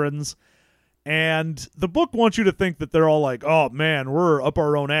Osirans. And the book wants you to think that they're all like, oh man, we're up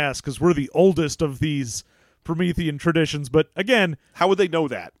our own ass because we're the oldest of these Promethean traditions. But again, How would they know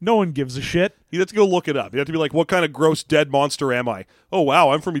that? no one gives a shit. You have to go look it up. You have to be like, what kind of gross dead monster am I? Oh,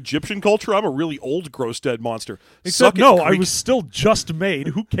 wow, I'm from Egyptian culture? I'm a really old gross dead monster. Except, Suck it, no, I Greek- was still just made.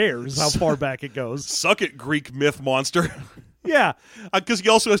 Who cares how far back it goes? Suck it, Greek myth monster. Yeah. Because he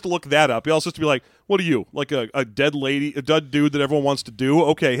also has to look that up. He also has to be like, what are you? Like a dead lady, a dead dude that everyone wants to do?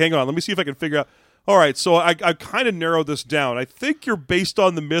 Okay, hang on. Let me see if I can figure out. All right, so I kind of narrowed this down. I think you're based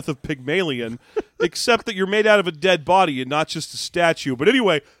on the myth of Pygmalion, except that you're made out of a dead body and not just a statue. But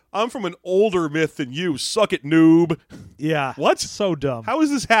anyway, I'm from an older myth than you. Suck it, noob. Yeah. What? So dumb. How is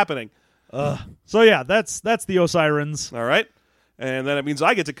this happening? So yeah, that's the Osirans. All right. And then it means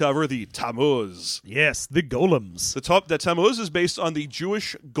I get to cover the Tammuz. Yes, the golems. The Tammuz is based on the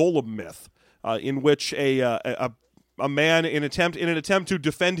Jewish golem myth, in which a man in an attempt to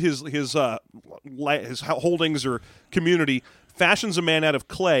defend his holdings or community fashions a man out of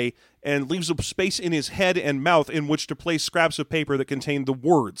clay and leaves a space in his head and mouth in which to place scraps of paper that contain the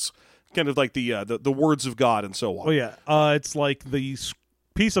words, kind of like the words of God and so on. Oh yeah, it's like the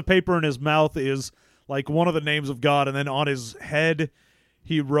piece of paper in his mouth is like one of the names of God, and then on his head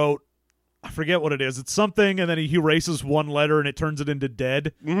he wrote, I forget what it is. It's something, and then he erases one letter and it turns it into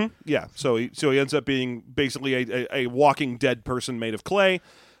dead. Mm-hmm. Yeah, so he ends up being basically a walking dead person made of clay.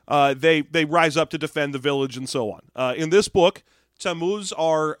 They rise up to defend the village and so on. In this book, Tammuz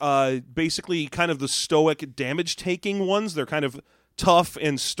are basically kind of the stoic damage-taking ones. They're kind of tough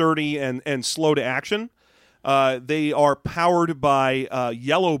and sturdy and slow to action. They are powered by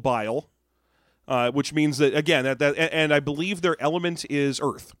yellow bile, which means that, again, and I believe their element is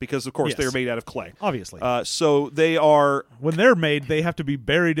earth, because, of course, Yes. they're made out of clay. Obviously. So they are... When they're made, they have to be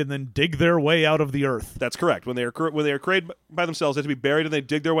buried and then dig their way out of the earth. That's correct. When they are created by themselves, they have to be buried and they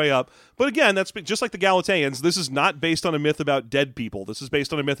dig their way up. But again, that's just like the Galateans. This is not based on a myth about dead people. This is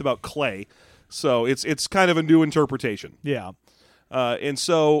based on a myth about clay. So it's kind of a new interpretation. Yeah. And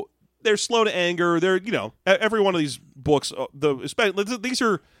so they're slow to anger. They're, every one of these books. These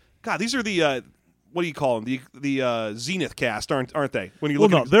are the what do you call them? The Zenith cast, aren't they? When you Well,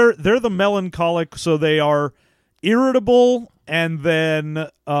 look no, at they're the melancholic, so they are irritable and then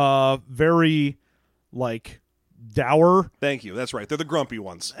very like dour. Thank you. That's right. They're the grumpy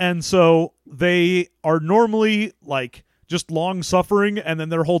ones. And so they are normally like just long suffering, and then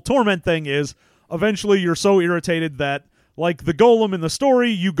their whole torment thing is eventually you're so irritated that, like the golem in the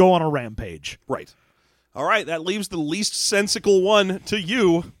story, you go on a rampage. Right. All right. That leaves the least sensical one to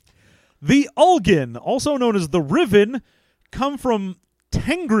you. The Ulgin, also known as the Riven, come from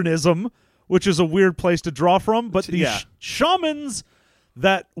Tengranism, which is a weird place to draw from, but the Yeah. shamans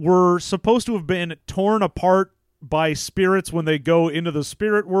that were supposed to have been torn apart by spirits when they go into the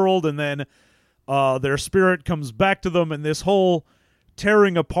spirit world, and then their spirit comes back to them, and this whole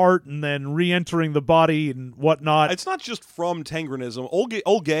tearing apart and then re-entering the body and whatnot. It's not just from Tengranism.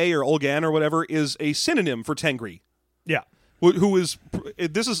 Olgay or Olgan or whatever is a synonym for Tengri. Yeah. Who is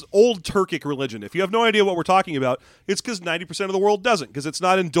this is old Turkic religion. If you have no idea what we're talking about, it's because 90% of the world doesn't, because it's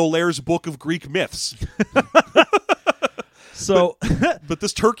not in Dolaire's book of Greek myths. So But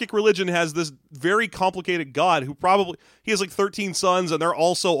this Turkic religion has this very complicated god who he has like 13 sons, and they're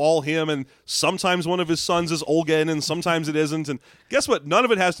also all him, and sometimes one of his sons is Olgan and sometimes it isn't, and guess what? None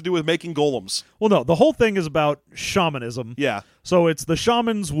of it has to do with making golems. well, no, the whole thing is about shamanism. Yeah. So it's the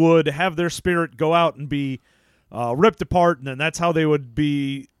shamans would have their spirit go out and be ripped apart, and then that's how they would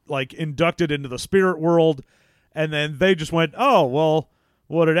be like inducted into the spirit world. And then they just went, oh, well,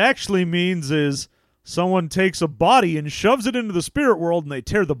 what it actually means is someone takes a body and shoves it into the spirit world, and they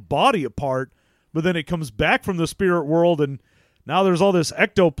tear the body apart, but then it comes back from the spirit world, and now there's all this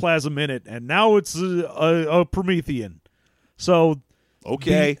ectoplasm in it, and now it's a Promethean. So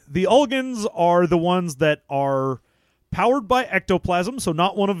Okay. the Ulgans are the ones that are powered by ectoplasm, so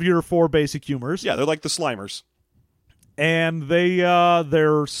not one of your four basic humors. Yeah, they're like the Slimers. And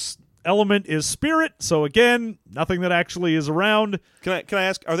their element is spirit, so again, nothing that actually is around. Can I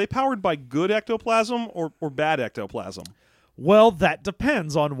ask, are they powered by good ectoplasm or bad ectoplasm? Well, that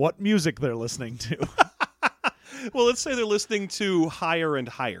depends on what music they're listening to. Well, let's say they're listening to Higher and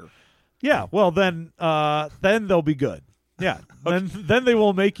Higher. Yeah, well then they'll be good. Yeah, then they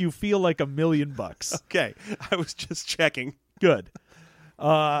will make you feel like $1 million. Okay, I was just checking. Good.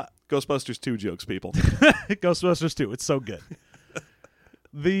 Ghostbusters 2 jokes, people. Ghostbusters 2. It's so good.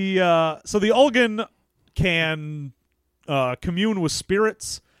 So the Ulgan can commune with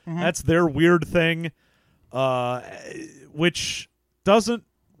spirits. That's their weird thing, which doesn't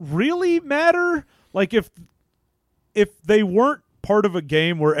really matter. Like if they weren't part of a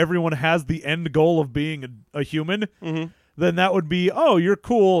game where everyone has the end goal of being a human, then that would be, oh, you're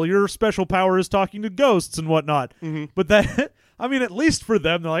cool. Your special power is talking to ghosts and whatnot. But that, I mean, at least for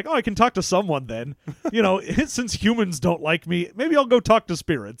them, they're like, oh, I can talk to someone then. Since humans don't like me, maybe I'll go talk to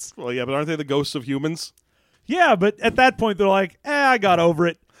spirits. Well, yeah, but aren't they the ghosts of humans? Yeah, but at that point, they're like, I got over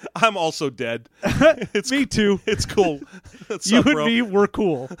it. I'm also dead. Me too. It's cool. What's You up, and bro? me, we're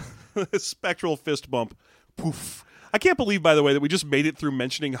cool. Spectral fist bump. Poof. I can't believe, by the way, that we just made it through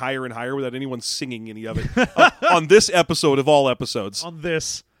mentioning Higher and Higher without anyone singing any of it on this episode of all episodes. On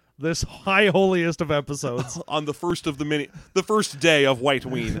this high holiest of episodes. On the first of the first day of White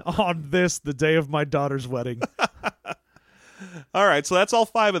Ween. On this, the day of my daughter's wedding. All right, so that's all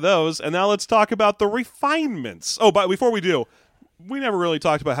 5 of those, and now let's talk about the refinements. Oh, but before we do, we never really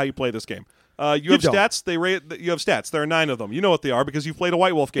talked about how you play this game. You have don't. stats. You have stats. There are 9 of them. You know what they are because you've played a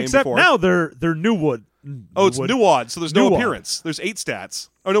White Wolf game Except before. now they're Newwood. Oh, it's Newod, so there's no Newod. appearance. There's 8 stats.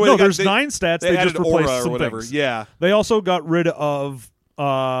 Oh no, wait, No, there's 9 stats. They They added just replaced aura or some whatever. things. Yeah. They also got rid of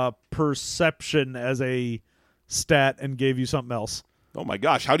perception as a stat and gave you something else. Oh my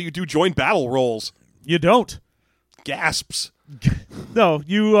gosh, how do you do joint battle rolls? You don't. Gasps. No,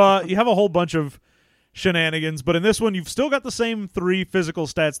 you have a whole bunch of shenanigans, but in this one, you've still got the same 3 physical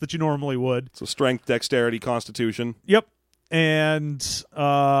stats that you normally would. So strength, dexterity, constitution. Yep. And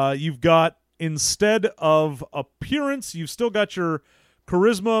you've got, instead of appearance, you've still got your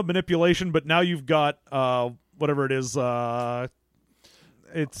charisma, manipulation, but now you've got whatever it is.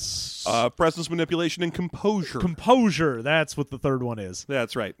 It's Presence, manipulation, and composure. composure. That's what the third one is.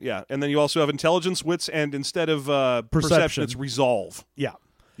 That's right, yeah. And then you also have intelligence, wits, and instead of perception, Perception. it's resolve. Yeah.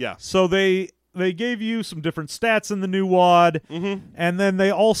 Yeah. So they gave you some different stats in the new WAD, and then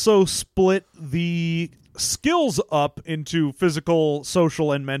they also split the skills up into physical,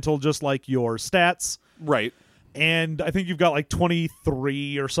 social, and mental, just like your stats. Right. And I think you've got like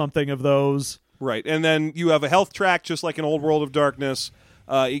 23 or something of those. Right. And then you have a health track, just like in Old World of Darkness.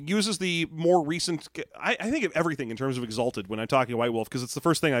 It uses the more recent... I think of everything in terms of Exalted when I'm talking White Wolf, because it's the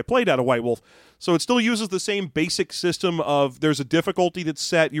first thing I played out of White Wolf. So it still uses the same basic system of there's a difficulty that's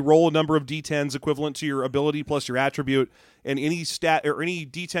set. You roll a number of d10s equivalent to your ability plus your attribute, and any stat or any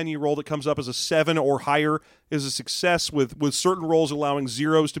d10 you roll that comes up as a 7 or higher is a success, with certain rolls allowing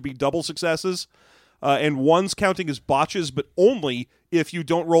zeros to be double successes, and ones counting as botches, but only if you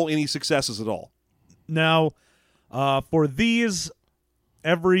don't roll any successes at all. Now, for these...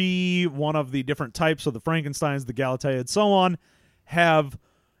 every one of the different types of the Frankensteins, the Galatea, and so on, have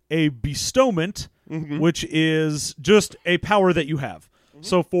a bestowment, which is just a power that you have.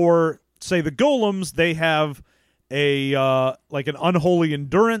 So for, say, the golems, they have a like an unholy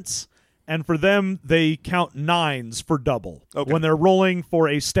endurance, and for them, they count 9s for double when they're rolling for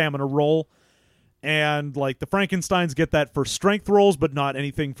a stamina roll. And like the Frankensteins get that for strength rolls, but not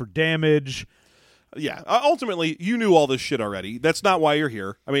anything for damage. Yeah, ultimately, you knew all this shit already. That's not why you're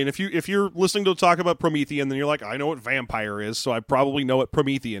here. I mean, if you're listening to talk about Promethean, then you're like, I know what vampire is, so I probably know what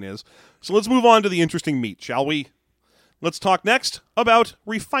Promethean is. So let's move on to the interesting meat, shall we? Let's talk next about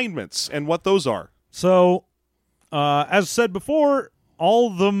refinements and what those are. So, as said before,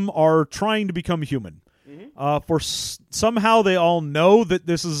 all of them are trying to become human. Somehow they all know that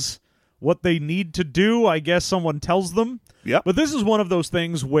this is what they need to do. I guess someone tells them. Yep. But this is one of those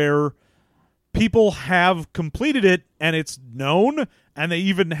things where people have completed it and it's known, and they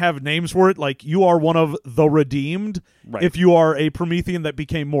even have names for it, like you are one of the redeemed if you are a Promethean that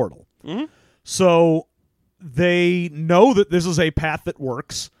became mortal. So they know that this is a path that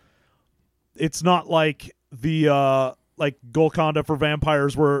works. It's not like the like Golconda for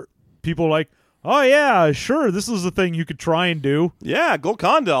vampires where people are like, oh yeah, sure, this is a thing you could try and do. Yeah,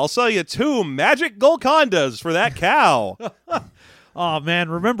 Golconda. I'll sell you 2 magic Golcondas for that cow. Oh man,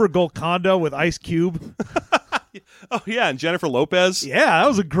 remember Golconda with Ice Cube? Oh, yeah, and Jennifer Lopez. Yeah, that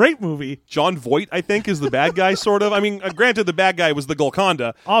was a great movie. John Voight, I think, is the bad guy, sort of. I mean, granted, the bad guy was the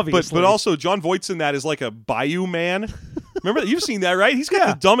Golconda. Obviously. But also, John Voight's in that as like a bayou man. Remember, you've seen that, right? He's got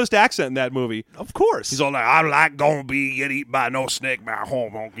the dumbest accent in that movie. Of course. He's all like, I'm like gonna be get eaten by no snake, my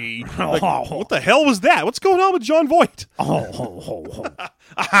home monkey. Like, what the hell was that? What's going on with John Voight? How.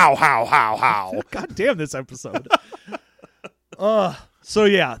 God damn this episode. So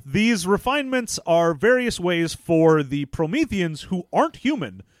yeah, these refinements are various ways for the Prometheans who aren't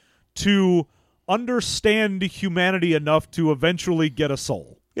human to understand humanity enough to eventually get a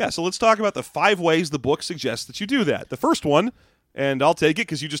soul. Yeah, so let's talk about the 5 ways the book suggests that you do that. The first one, and I'll take it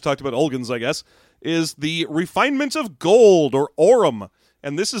because you just talked about Olgans, I guess, is the refinement of gold, or Aurum.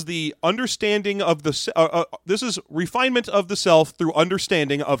 And this is the understanding of the this is refinement of the self through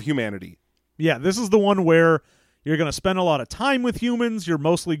understanding of humanity. Yeah, this is the one where you're going to spend a lot of time with humans. You're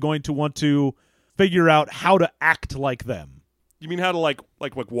mostly going to want to figure out how to act like them You mean how to like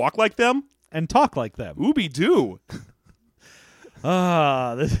walk like them? and talk like them. Ooby doo.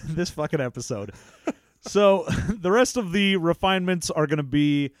 This fucking episode. So the rest of the refinements are going to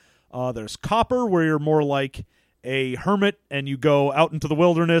be there's copper, where you're more like a hermit and you go out into the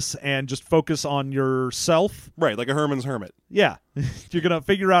wilderness and just focus on yourself. Right, like a Herman's hermit. Yeah. You're going to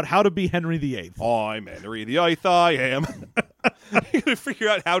figure out how to be Henry VIII. I'm Henry the Eighth, I am. You're going to figure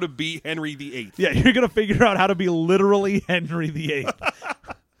out how to be Henry the Eighth. Yeah, you're going to figure out how to be literally Henry VIII.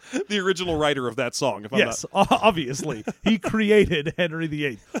 The original writer of that song, if I'm Yes, not. obviously. He created Henry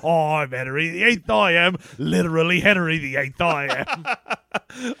VIII. I'm Henry VIII, I am. Literally Henry VIII, I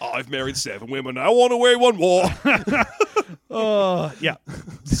am. I've married 7 women, I want to wear one more. Yeah.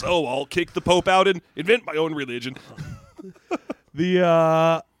 So I'll kick the Pope out and invent my own religion.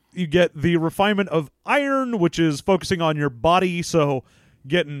 You get the refinement of iron, which is focusing on your body, so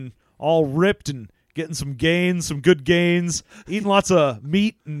getting all ripped and getting some gains, some good gains, eating lots of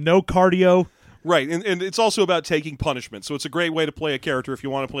meat and no cardio. Right, and it's also about taking punishment, so it's a great way to play a character if you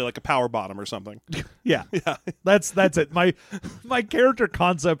want to play like a power bottom or something. Yeah. That's it. My character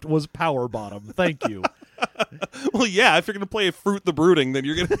concept was power bottom. Thank you. Well, yeah, if you're going to play Fruit the Brooding, then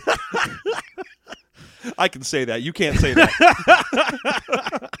you're going to... I can say that. You can't say that.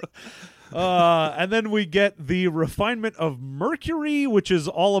 And then we get the refinement of Mercury, which is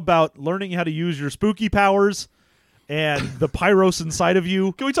all about learning how to use your spooky powers and the pyros inside of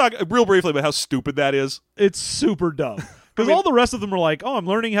you. Can we talk real briefly about how stupid that is? It's super dumb. Because all the rest of them are like, oh, I'm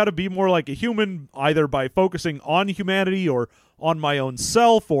learning how to be more like a human, either by focusing on humanity or on my own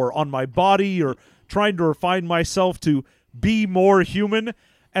self or on my body or trying to refine myself to be more human.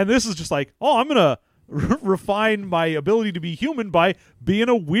 And this is just like, oh, I'm going to refine my ability to be human by being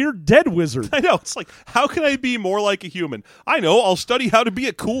a weird dead wizard. I know. It's like, how can I be more like a human? I know. I'll study how to be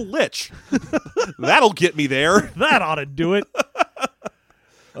a cool lich. That'll get me there. That ought to do it.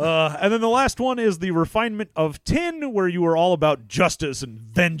 And then the last one is the refinement of tin, where you are all about justice and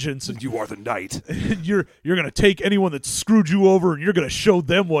vengeance, and You are the knight. you're going to take anyone that screwed you over, and you're going to show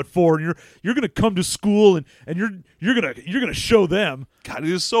them what for, and you're going to come to school, and you're going to show them. God,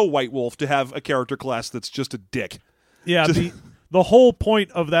 it is so White Wolf to have a character class that's just a dick. Yeah, the whole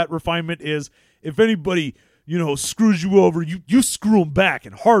point of that refinement is if anybody screws you over, you screw them back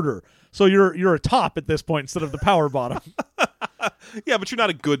and harder. So you're a top at this point instead of the power bottom. Yeah, but you're not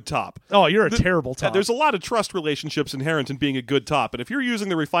a good top. Oh, you're a terrible top. There's a lot of trust relationships inherent in being a good top, and if you're using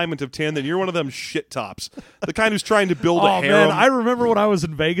the refinement of 10, then you're one of them shit tops. The kind who's trying to build a harem. Man, I remember when I was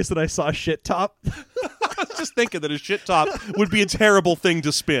in Vegas and I saw a shit top. I was just thinking that a shit top would be a terrible thing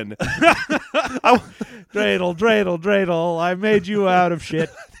to spin. Dreidel, dreidel, dreidel, I made you out of shit.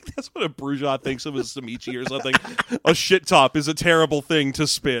 That's what a bourgeois thinks of as Samichi or something. A shit top is a terrible thing to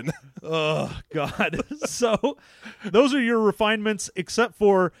spin. Oh, God. So those are your refinements, except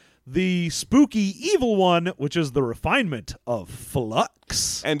for the spooky evil one, which is the refinement of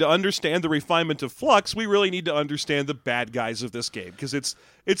Flux. And to understand the refinement of Flux, we really need to understand the bad guys of this game, because it's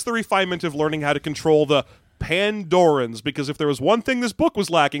the refinement of learning how to control the Pandorans, because if there was one thing this book was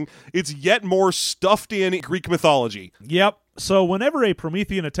lacking, it's yet more stuffed in Greek mythology. Yep. So whenever a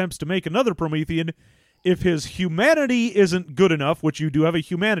Promethean attempts to make another Promethean, if his humanity isn't good enough, which you do have a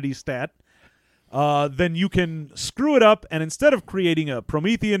humanity stat, then you can screw it up, and instead of creating a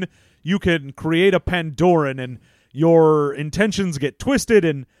Promethean, you can create a Pandoran, and your intentions get twisted,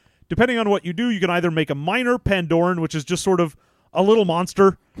 and depending on what you do, you can either make a minor Pandoran, which is just sort of a little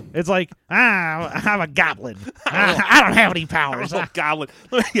monster. It's like, I'm a goblin. I don't have any powers. Oh, goblin.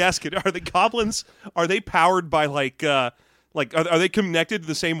 Let me ask you, are the goblins, are they powered by are they connected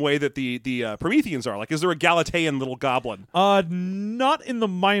the same way that the Prometheans are? Like, is there a Galatean little goblin? Not in the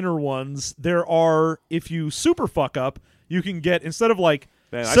minor ones. There are, if you super fuck up, you can get, instead of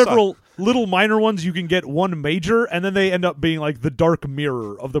several little minor ones, you can get one major, and then they end up being like the dark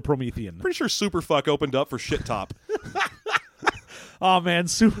mirror of the Promethean. Pretty sure Superfuck opened up for Shit Top. Oh man,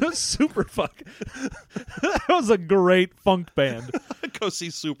 super fuck. That was a great funk band. Go see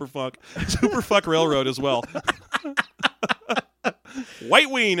Superfuck. Superfuck Railroad as well. White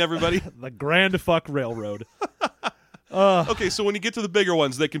Ween, everybody. The Grand Fuck Railroad. Okay, so when you get to the bigger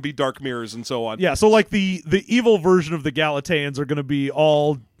ones, they can be dark mirrors and so on. Yeah, so like the evil version of the Galateans are going to be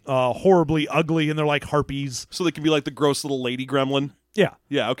all horribly ugly, and they're like harpies. So they can be like the gross little lady gremlin. Yeah.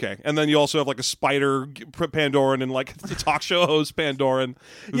 Yeah, okay. And then you also have like a spider Pandoran and like the talk show host Pandoran.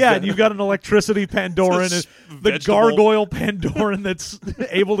 Yeah, and you've got an electricity Pandoran and the gargoyle Pandoran that's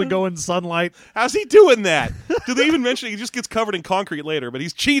able to go in sunlight. How's he doing that? Do they even mention he just gets covered in concrete later? But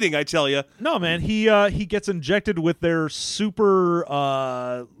he's cheating, I tell you. No, man. He gets injected with their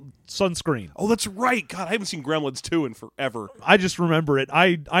super sunscreen. Oh, that's right. God, I haven't seen Gremlins 2 in forever. I just remember it.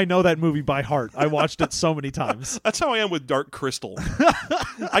 I know that movie by heart. I watched it so many times. That's how I am with Dark Crystal.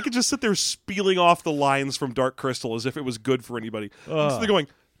 I could just sit there spieling off the lines from Dark Crystal as if it was good for anybody. So they're going,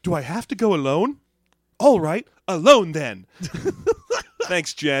 do I have to go alone? All right, alone then.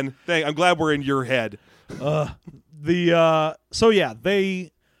 Thanks, Jen. I'm glad we're in your head. So yeah,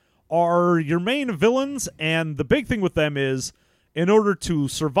 they are your main villains, and the big thing with them is, in order to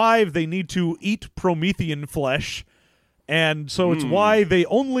survive, they need to eat Promethean flesh, and so it's why they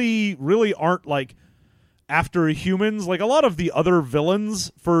only really aren't like after humans. Like a lot of the other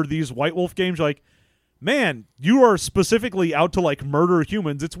villains for these White Wolf games, like, man, you are specifically out to like murder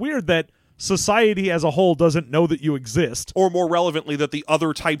humans. It's weird that society as a whole doesn't know that you exist. Or more relevantly, that the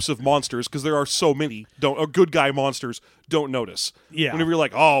other types of monsters, because there are so many, good guy monsters, don't notice. Yeah. Whenever you're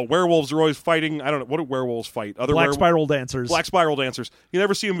like, oh, werewolves are always fighting, I don't know, what do werewolves fight? Other Black spiral dancers. Black spiral dancers. You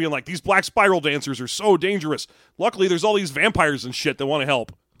never see them being like, these black spiral dancers are so dangerous. Luckily, there's all these vampires and shit that want to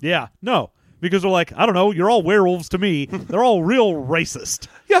help. Yeah, no. Because they're like, I don't know, you're all werewolves to me. They're all real racist.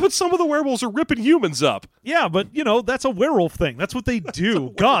 Yeah, but some of the werewolves are ripping humans up. Yeah, but, that's a werewolf thing. That's what they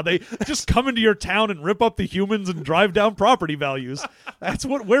do. God, they just come into your town and rip up the humans and drive down property values. That's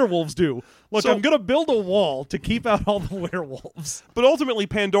what werewolves do. Look, I'm going to build a wall to keep out all the werewolves. But ultimately,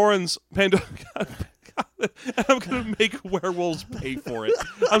 I'm going to make werewolves pay for it.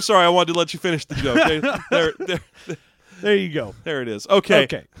 I'm sorry, I wanted to let you finish the joke. There you go. There it is. Okay.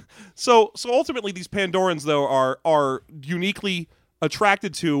 So So ultimately, these Pandorans though are uniquely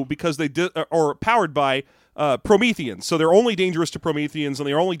attracted to because they or powered by Prometheans. So they're only dangerous to Prometheans, and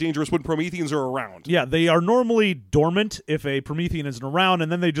they're only dangerous when Prometheans are around. yeah, they are normally dormant if a Promethean isn't around,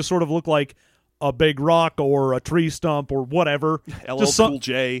 and then they just sort of look like a big rock or a tree stump or whatever. LL Cool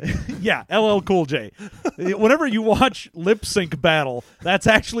J. Yeah, LL Cool J. Whenever you watch Lip Sync Battle, that's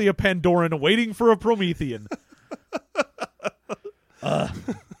actually a Pandoran waiting for a Promethean.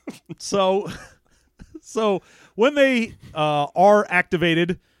 So when they are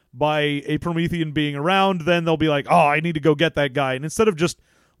activated by a Promethean being around, then they'll be like, oh, I need to go get that guy. And instead of just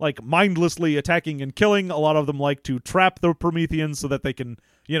like mindlessly attacking and killing, a lot of them like to trap the Prometheans so that they can,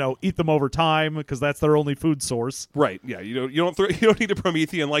 eat them over time because that's their only food source. Right. Yeah. You don't need a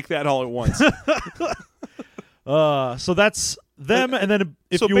Promethean like that all at once. So that's them. And then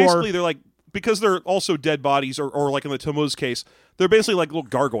basically they're like, because they're also dead bodies, or like in the Tammuz case, they're basically like little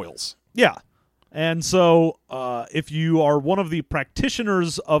gargoyles. Yeah. And so if you are one of the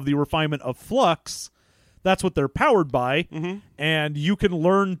practitioners of the refinement of Flux, that's what they're powered by, and you can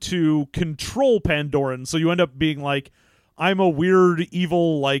learn to control Pandoran. So you end up being like, I'm a weird,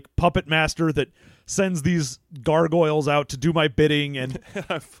 evil, like, puppet master that sends these gargoyles out to do my bidding, and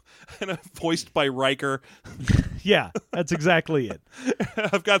I'm voiced by Riker. Yeah, that's exactly it.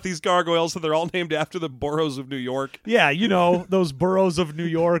 I've got these gargoyles, and they're all named after the boroughs of New York. Yeah, those boroughs of New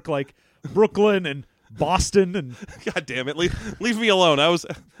York, like Brooklyn and Boston, and God damn it, leave me alone. That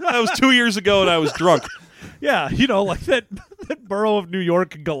was 2 years ago, and I was drunk. Yeah, like that borough of New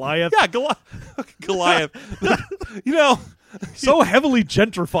York, Goliath. Yeah, Goliath. So heavily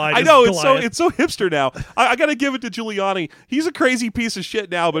gentrified. I know, Goliath. it's so hipster now. I got to give it to Giuliani. He's a crazy piece of shit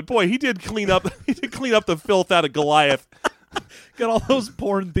now, but boy, he did clean up the filth out of Goliath. Get all those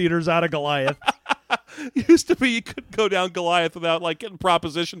porn theaters out of Goliath. Used to be you couldn't go down Goliath without like getting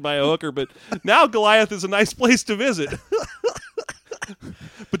propositioned by a hooker, but now Goliath is a nice place to visit.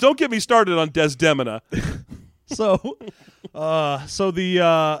 But don't get me started on Desdemona. So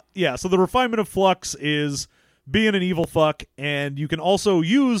the refinement of Flux is being an evil fuck, and you can also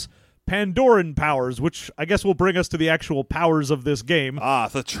use Pandoran powers, which I guess will bring us to the actual powers of this game.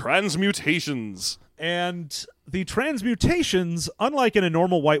 The transmutations. And the transmutations, unlike in a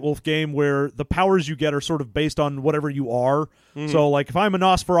normal White Wolf game where the powers you get are sort of based on whatever you are. So, like, if I'm a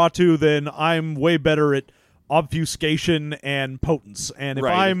Nosferatu, then I'm way better at obfuscation and potence. And if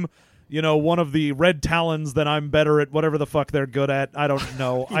I'm, one of the Red Talons, then I'm better at whatever the fuck they're good at. I don't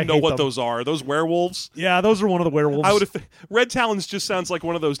know. I know hate what them. those are. Those werewolves? Yeah, those are one of the werewolves. Red Talons just sounds like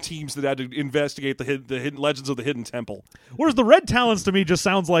one of those teams that had to investigate the hidden legends of the Hidden Temple. Whereas the Red Talons to me just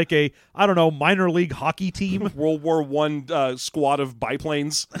sounds like a, I don't know, minor league hockey team. World War I squad of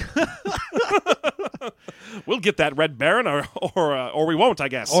biplanes. We'll get that Red Baron, or we won't, I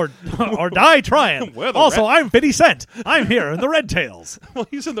guess. Or die trying. Also, I'm 50 Cent. I'm here in the Red Tails. Well,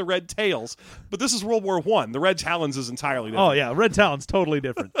 he's in the Red Tails, but this is World War I. The Red Talons is entirely different. Oh, yeah, Red Talon's totally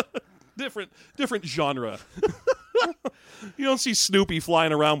different. different genre. You don't see Snoopy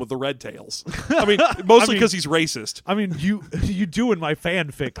flying around with the red tails. I mean, mostly because he's racist. I mean, you do in my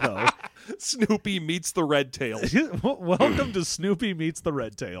fanfic though. Snoopy meets the red tails. Welcome to Snoopy Meets the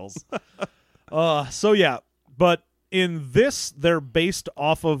Red Tails. So yeah, but in this, they're based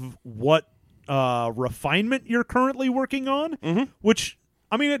off of what refinement you're currently working on, which,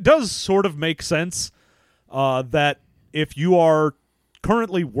 I mean, it does sort of make sense that if you are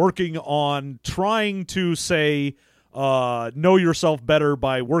currently working on trying to, say, know yourself better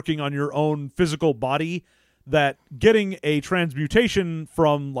by working on your own physical body, that getting a transmutation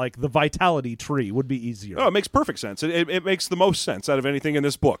from, like, the vitality tree would be easier. Oh, it makes perfect sense. It makes the most sense out of anything in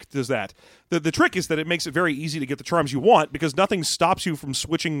this book, does that. The trick is that it makes it very easy to get the charms you want because nothing stops you from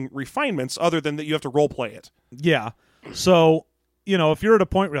switching refinements other than that you have to role play it. Yeah. So, you know, if you're at a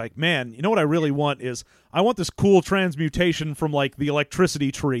point where you're like, man, you know what I really want is I want this cool transmutation from, like, the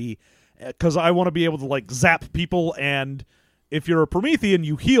electricity tree because I want to be able to, like, zap people, and if you're a Promethean,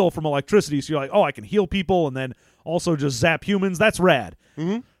 you heal from electricity, so you're like, oh, I can heal people and then also just zap humans. That's rad.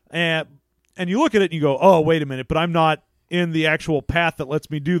 Mm-hmm. And you look at it and you go, oh, wait a minute, but I'm not in the actual path that lets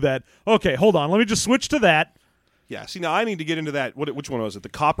me do that. Okay, hold on. Let me just switch to that. Yeah, see, now I need to get into that. Which one was it? The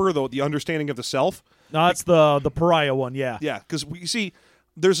copper, the understanding of the self? No, that's the pariah one, yeah. Yeah, because you see,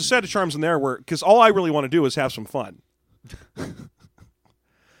 there's a set of charms in there where, because all I really want to do is have some fun.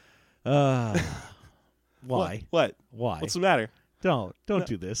 Why? What? Why? What's the matter? Don't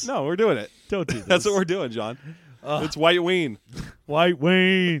do this. No, we're doing it. Don't do this. That's what we're doing, John. It's White Ween. White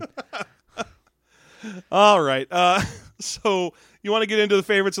Wayne. All right. So you want to get into the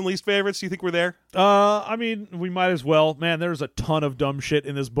favorites and least favorites? Do you think we're there? I mean, we might as well. Man, there's a ton of dumb shit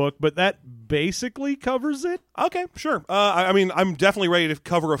in this book, but that basically covers it. Okay, sure. I mean, I'm definitely ready to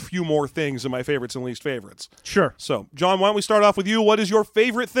cover a few more things in my favorites and least favorites. Sure. So, John, why don't we start off with you? What is your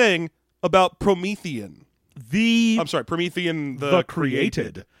favorite thing about Promethean? I'm sorry, Promethean the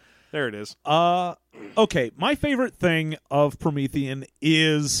Created. There it is. Okay, my favorite thing of Promethean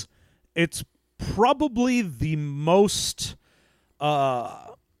is it's probably the most I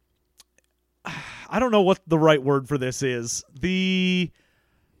don't know what the right word for this is. It's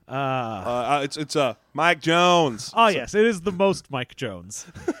Mike Jones. Oh, yes, it is the most Mike Jones.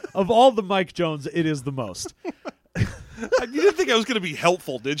 Of all the Mike Jones, it is the most. You didn't think I was going to be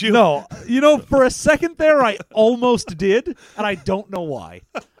helpful, did you? No. You know, for a second there, I almost did, and I don't know why.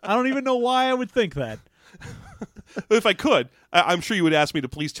 I don't even know why I would think that. If I could, I'm sure you would ask me to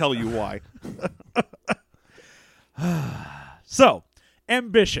please tell you why. So,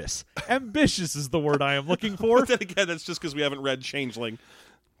 ambitious. Ambitious is the word I am looking for. But then again, that's just because we haven't read Changeling.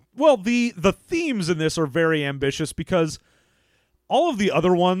 Well, the themes in this are very ambitious because all of the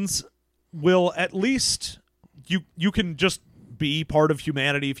other ones will at least you can just be part of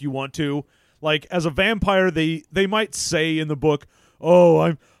humanity if you want to. Like, as a vampire, they might say in the book,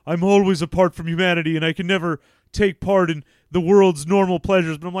 "Oh, I'm always apart from humanity and I can never take part in the world's normal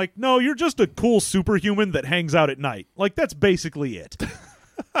pleasures." But I'm like, no, you're just a cool superhuman that hangs out at night. Like, that's basically it.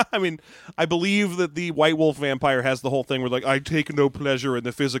 I mean, I believe that the White Wolf vampire has the whole thing where, like, I take no pleasure in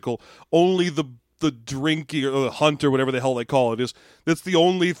the physical, only the drink or the hunt or whatever the hell they call it is. That's the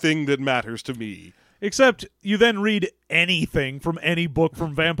only thing that matters to me. Except you then read anything from any book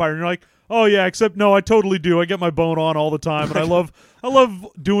from vampire and you're like, oh yeah, except no, I totally do. I get my bone on all the time and I love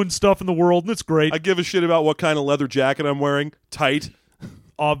doing stuff in the world and it's great. I give a shit about what kind of leather jacket I'm wearing. Tight.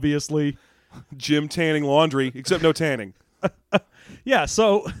 Obviously. Gym tanning laundry, except no tanning. Yeah,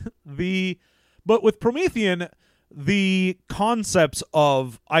 so but with Promethean, the concepts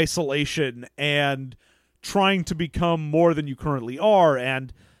of isolation and trying to become more than you currently are,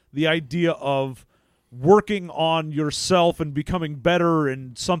 and the idea of working on yourself and becoming better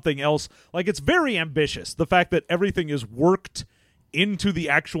and something else, like, it's very ambitious. The fact that everything is worked into the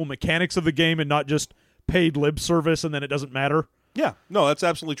actual mechanics of the game and not just paid lip service and then it doesn't matter. Yeah, no, that's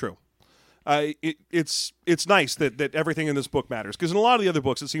absolutely true. It's nice that everything in this book matters, because in a lot of the other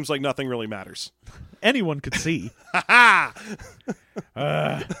books it seems like nothing really matters. Anyone could see. I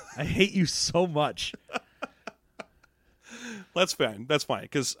hate you so much. That's fine. That's fine,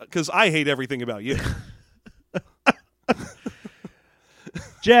 because I hate everything about you.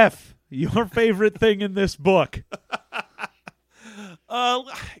 Jeff, your favorite thing in this book?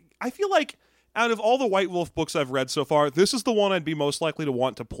 I feel like out of all the White Wolf books I've read so far, this is the one I'd be most likely to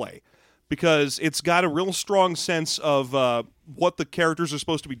want to play, because it's got a real strong sense of what the characters are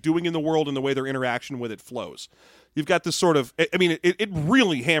supposed to be doing in the world and the way their interaction with it flows. You've got this sort of, I mean, it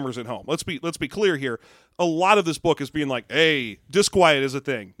really hammers it home. Let's be clear here. A lot of this book is being like, hey, disquiet is a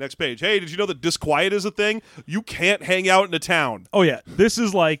thing. Next page. Hey, did you know that disquiet is a thing? You can't hang out in a town. Oh, yeah. This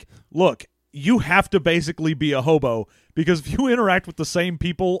is like, look, you have to basically be a hobo, because if you interact with the same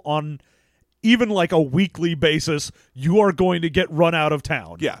people on even like a weekly basis, you are going to get run out of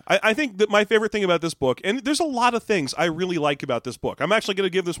town. Yeah, I think that my favorite thing about this book, and there's a lot of things I really like about this book. I'm actually going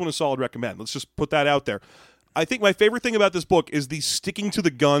to give this one a solid recommend. Let's just put that out there. I think my favorite thing about this book is the sticking to the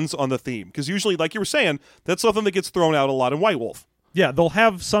guns on the theme, because usually, like you were saying, that's something that gets thrown out a lot in White Wolf. Yeah, they'll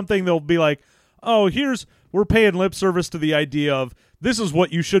have something, they'll be like, oh, we're paying lip service to the idea of this is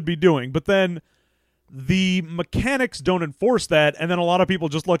what you should be doing. But then the mechanics don't enforce that, and then a lot of people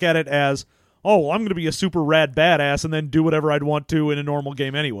just look at it as, oh, well, I'm going to be a super rad badass and then do whatever I'd want to in a normal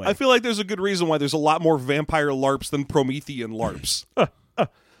game anyway. I feel like there's a good reason why there's a lot more vampire LARPs than Promethean LARPs.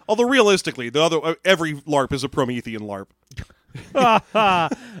 Although realistically, every LARP is a Promethean LARP.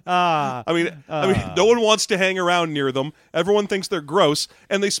 I mean, no one wants to hang around near them. Everyone thinks they're gross,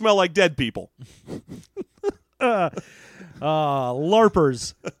 and they smell like dead people.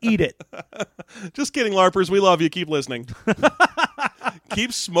 LARPers, eat it. Just kidding, LARPers. We love you. Keep listening.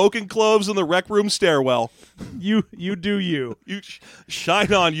 Keep smoking cloves in the rec room stairwell. You do you. You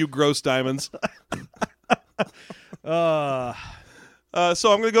shine on, you gross diamonds.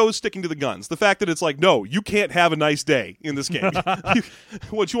 So I'm going to go sticking to the guns. The fact that it's like, no, you can't have a nice day in this game. You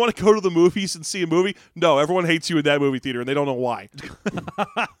want to go to the movies and see a movie? No, everyone hates you in that movie theater, and they don't know why.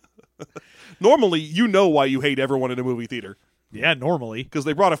 Normally, you know why you hate everyone in a movie theater. Yeah, normally. Because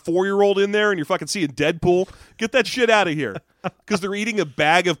they brought a 4-year-old in there and you're fucking seeing Deadpool. Get that shit out of here. Because they're eating a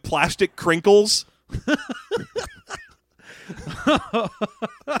bag of plastic crinkles.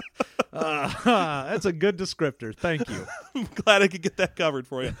 That's a good descriptor. Thank you. I'm glad I could get that covered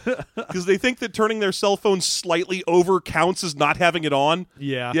for you. Because they think that turning their cell phone slightly over counts as not having it on.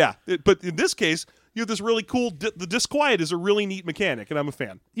 Yeah. Yeah. But in this case, you have this really cool... the disquiet is a really neat mechanic, and I'm a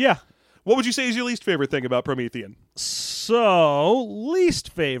fan. Yeah. What would you say is your least favorite thing about Promethean? So, least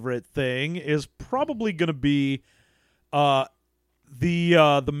favorite thing is probably going to be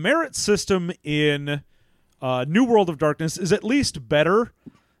the merit system in New World of Darkness is at least better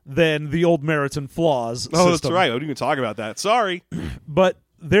than the old merits and flaws system. That's right. I didn't even talk about that. Sorry. But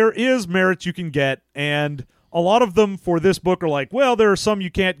there is merits you can get, and a lot of them for this book are like, well, there are some you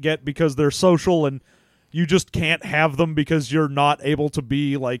can't get because they're social and you just can't have them because you're not able to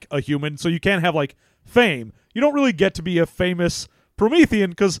be like a human. So you can't have like fame. You don't really get to be a famous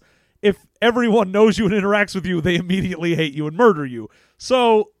Promethean because if everyone knows you and interacts with you, they immediately hate you and murder you.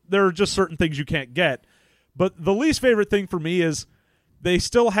 So there are just certain things you can't get. But the least favorite thing for me is they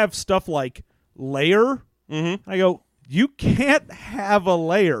still have stuff like lair. Mm-hmm. I go, you can't have a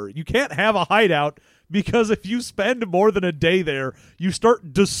lair. You can't have a hideout because if you spend more than a day there, you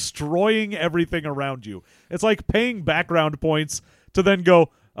start destroying everything around you. It's like paying background points to then go,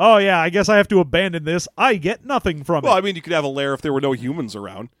 oh yeah, I guess I have to abandon this. I get nothing from it. Well, I mean, you could have a lair if there were no humans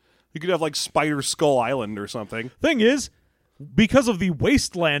around. You could have like Spider Skull Island or something. Thing is, because of the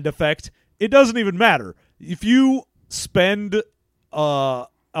wasteland effect, it doesn't even matter. If you spend a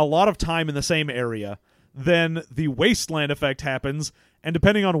lot of time in the same area, then the wasteland effect happens, and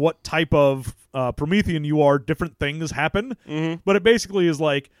depending on what type of Promethean you are, different things happen. Mm-hmm. But it basically is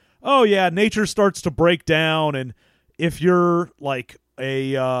like, oh yeah, nature starts to break down, and if you're like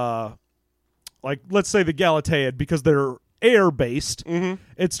a like let's say the Galateid, because they're air based, mm-hmm.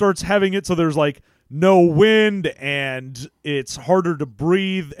 it starts having it so there's like no wind and it's harder to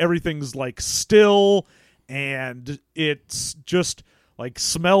breathe. Everything's like still, and it's just like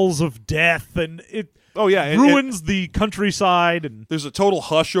smells of death, and it ruins the countryside. And there's a total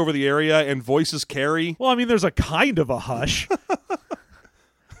hush over the area, and voices carry. Well, I mean, there's a kind of a hush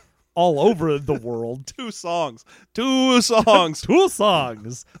all over the world. Two songs Two songs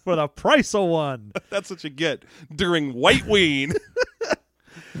for the price of one. That's what you get during Whiteween.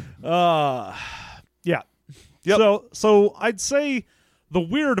 Yeah. Yep. So I'd say the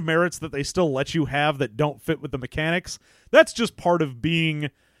weird merits that they still let you have that don't fit with the mechanics, that's just part of being,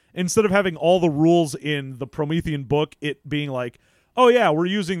 instead of having all the rules in the Promethean book, it being like, oh yeah, we're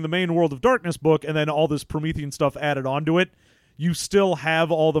using the main World of Darkness book and then all this Promethean stuff added onto it. You still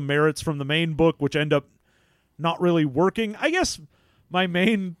have all the merits from the main book, which end up not really working. I guess my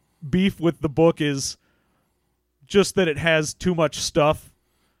main beef with the book is just that it has too much stuff.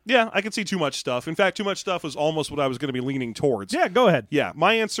 Yeah, I can see too much stuff. In fact, too much stuff was almost what I was going to be leaning towards. Yeah, go ahead. Yeah,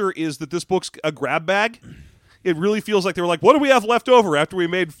 my answer is that this book's a grab bag. It really feels like they were like, what do we have left over after we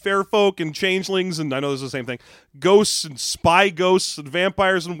made fair folk and changelings, and I know this is the same thing, ghosts and spy ghosts and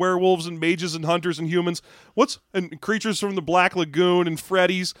vampires and werewolves and mages and hunters and humans, and creatures from the Black Lagoon and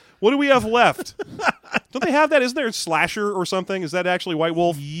Freddy's. What do we have left? Don't they have that? Isn't there a slasher or something? Is that actually White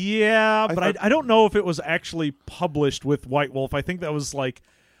Wolf? Yeah, but I don't know if it was actually published with White Wolf. I think that was like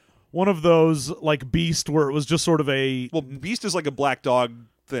one of those like Beast where it was just sort of a. Well, Beast is like a black dog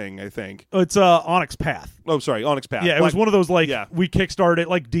thing, I think. It's Onyx Path. Oh, sorry, Onyx Path. Yeah, it was one of those like yeah. we kickstarted it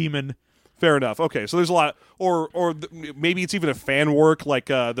like Demon. Fair enough. Okay, so there's a lot, maybe it's even a fan work like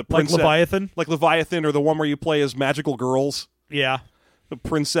the Princess, Leviathan, like Leviathan, or the one where you play as magical girls, yeah, the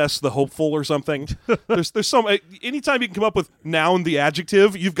Princess, the Hopeful, or something. there's some. Anytime you can come up with noun the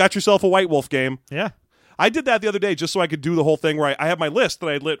adjective, you've got yourself a White Wolf game. yeah. I did that the other day just so I could do the whole thing where I have my list that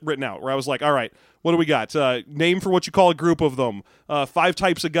I had written out, where I was like, all right, what do we got? Name for what you call a group of them, 5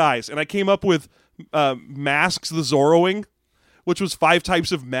 types of guys, and I came up with Masks the Zorroing, which was 5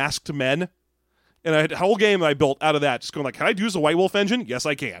 types of masked men. And I had a whole game that I built out of that, just going like, can I use the White Wolf engine? Yes,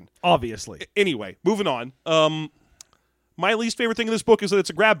 I can. Obviously. Anyway, moving on. My least favorite thing in this book is that it's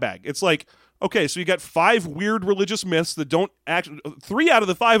a grab bag. It's like, okay, so you got 5 weird religious myths that don't actually, 3 out of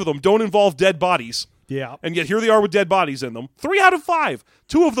the 5 of them don't involve dead bodies. Yeah. And yet here they are with dead bodies in them. 3 out of 5.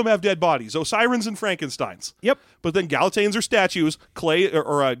 2 of them have dead bodies. Osirans and Frankensteins. Yep. But then Galatanes are statues, clay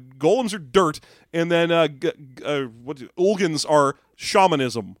or golems are dirt, and then Ulgans are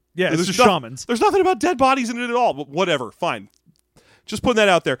shamanism. Yeah, it's shamans. There's nothing about dead bodies in it at all, but whatever, fine. Just putting that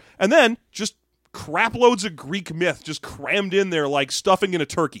out there. And then just crap loads of Greek myth just crammed in there like stuffing in a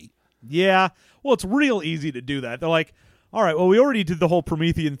turkey. Yeah. Well, it's real easy to do that. They're like, all right, well, we already did the whole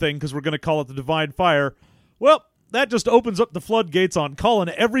Promethean thing because we're going to call it the Divine Fire. Well, that just opens up the floodgates on calling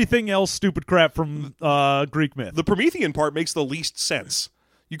everything else stupid crap from Greek myth. The Promethean part makes the least sense.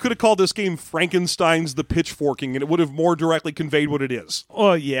 You could have called this game Frankenstein's The Pitchforking, and it would have more directly conveyed what it is.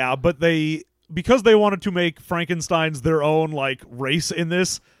 Oh, yeah, but because they wanted to make Frankenstein's their own, like, race in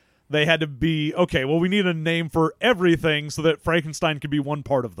this, they had to be, okay, well, we need a name for everything so that Frankenstein could be one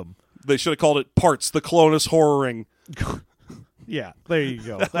part of them. They should have called it Parts, the Clonus Horroring. Yeah, there you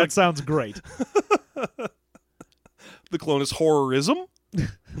go. That sounds great. The Clonus Horrorism?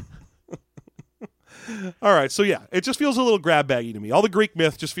 All right, so yeah, it just feels a little grab baggy to me. All the Greek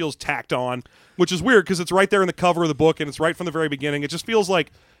myth just feels tacked on, which is weird because it's right there in the cover of the book and it's right from the very beginning. It just feels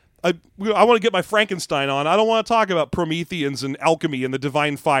like I want to get my Frankenstein on. I don't want to talk about Prometheans and alchemy and the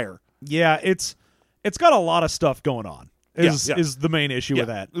divine fire. Yeah, it's got a lot of stuff going on. Is the main issue with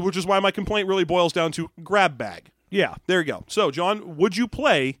that. Which is why my complaint really boils down to grab bag. Yeah. There you go. So, John, would you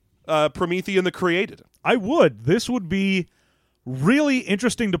play Promethean the Created? I would. This would be really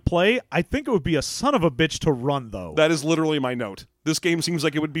interesting to play. I think it would be a son of a bitch to run, though. That is literally my note. This game seems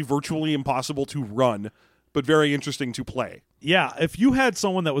like it would be virtually impossible to run, but very interesting to play. Yeah, if you had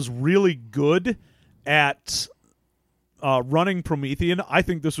someone that was really good at running Promethean, I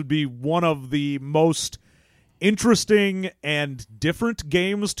think this would be one of the most interesting and different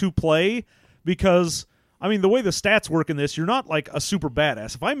games to play because, I mean, the way the stats work in this, you're not like a super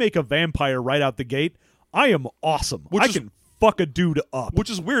badass. If I make a vampire right out the gate, I am awesome. I can fuck a dude up.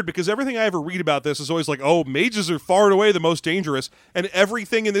 Which is weird because everything I ever read about this is always like, oh, mages are far and away the most dangerous, and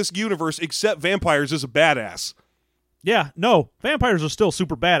everything in this universe except vampires is a badass. Yeah, no, vampires are still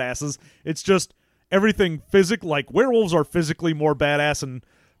super badasses. It's just everything like werewolves are physically more badass and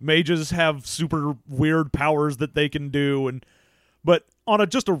mages have super weird powers that they can do, but on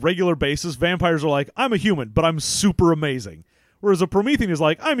just a regular basis, vampires are like, I'm a human, but I'm super amazing. Whereas a Promethean is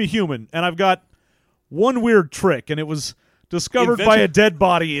like, I'm a human, and I've got one weird trick, and it was discovered by a dead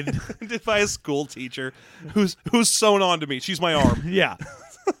body. Invented by a school teacher who's sewn onto me. She's my arm. Yeah.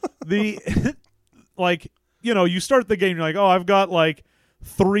 You start the game, you're like, oh, I've got like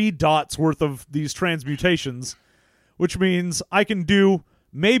 3 dots worth of these transmutations, which means I can do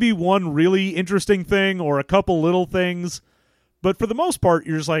maybe one really interesting thing or a couple little things. But for the most part,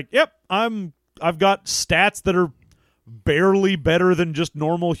 you're just like, yep, I've got stats that are barely better than just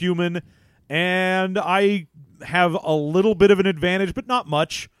normal human, and I have a little bit of an advantage, but not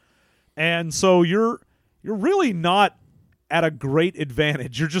much. And so you're really not at a great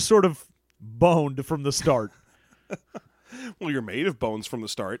advantage. You're just sort of boned from the start. Well, you're made of bones from the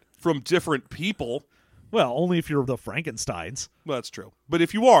start, from different people. Well, only if you're the Frankensteins. Well, that's true. But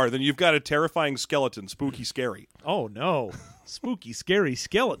if you are, then you've got a terrifying skeleton, spooky, scary. Oh, no. Spooky, scary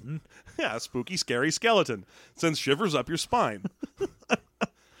skeleton. Yeah, spooky, scary skeleton. Sends shivers up your spine.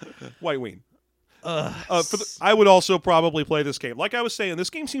 White Ween. I would also probably play this game. Like I was saying, this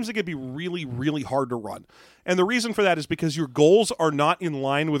game seems like it'd be really, really hard to run. And the reason for that is because your goals are not in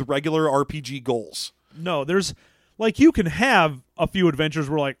line with regular RPG goals. No, there's... Like, you can have a few adventures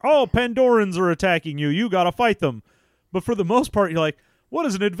where, like, oh, Pandorans are attacking you. You got to fight them. But for the most part, you're like, what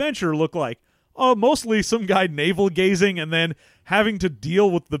does an adventure look like? Oh, mostly some guy navel-gazing and then having to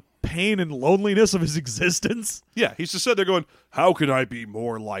deal with the pain and loneliness of his existence. Yeah, he's just sitting there going, how can I be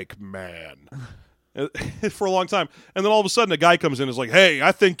more like man? for a long time. And then all of a sudden a guy comes in and is like, hey,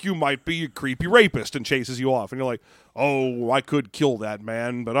 I think you might be a creepy rapist, and chases you off. And you're like, oh, I could kill that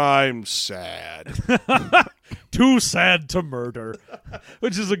man, but I'm sad. Too Sad to Murder,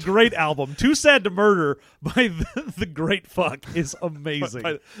 which is a great album. Too Sad to Murder by the Great Fuck is amazing.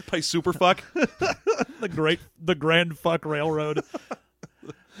 by Superfuck. the Grand Fuck Railroad.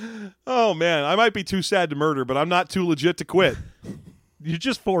 Oh, man, I might be too sad to murder, but I'm not too legit to quit. You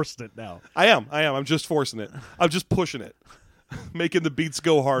just forced it now. I am. I'm just forcing it. I'm just pushing it. Making the beats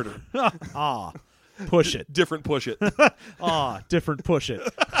go harder. Push it. Different push it. Different push it.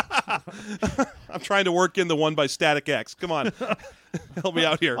 I'm trying to work in the one by Static X. Come on. Help me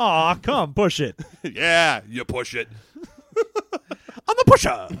out here. Come, push it. Yeah, you push it. I'm the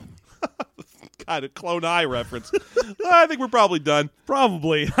pusher. God, a Clone Eye reference. I think we're probably done.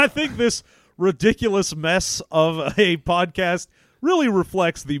 Probably. I think this ridiculous mess of a podcast really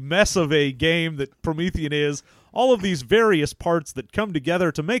reflects the mess of a game that Promethean is. All of these various parts that come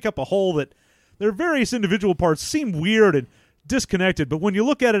together to make up a whole that their various individual parts seem weird and disconnected, but when you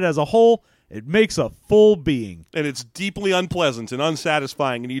look at it as a whole, it makes a full being. And it's deeply unpleasant and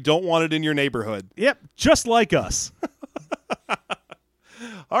unsatisfying, and you don't want it in your neighborhood. Yep, just like us.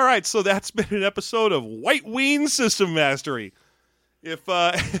 All right, so that's been an episode of White Ween System Mastery.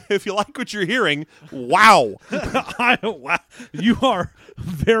 If you like what you're hearing, wow. Wow. You are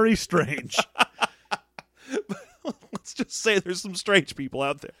very strange. Let's just say there's some strange people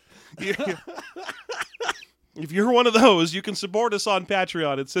out there. If you're one of those, you can support us on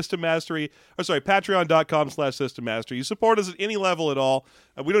Patreon at patreon.com/System Mastery. You support us at any level at all.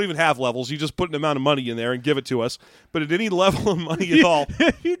 We don't even have levels. You just put an amount of money in there and give it to us. But at any level of money at all,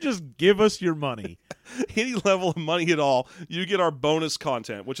 you just give us your money. Any level of money at all, you get our bonus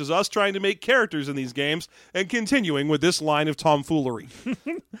content, which is us trying to make characters in these games and continuing with this line of tomfoolery.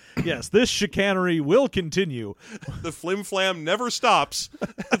 Yes, this chicanery will continue. The flim-flam never stops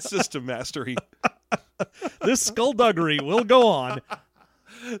at System Mastery. This skullduggery will go on.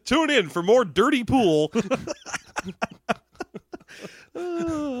 Tune in for more dirty pool.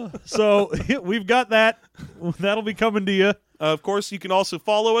 So we've got that. That'll be coming to you. Of course, you can also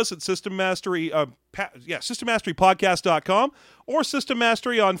follow us at System Mastery, SystemMasteryPodcast.com or System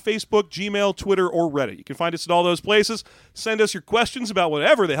Mastery on Facebook, Gmail, Twitter, or Reddit. You can find us at all those places. Send us your questions about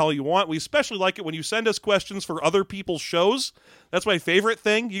whatever the hell you want. We especially like it when you send us questions for other people's shows. That's my favorite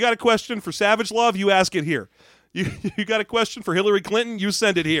thing. You got a question for Savage Love, you ask it here. You got a question for Hillary Clinton, you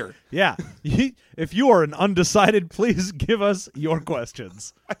send it here. Yeah. If you are an undecided, please give us your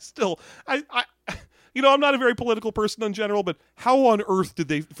questions. I'm not a very political person in general, but how on earth did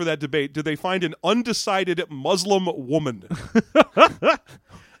they find an undecided Muslim woman?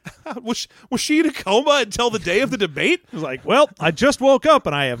 Was she in a coma until the day of the debate? It was like, well, I just woke up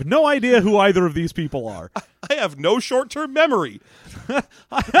and I have no idea who either of these people are. I have no short-term memory. I've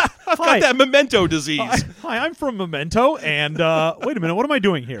got that memento disease. Hi, I'm from Memento, and wait a minute, what am I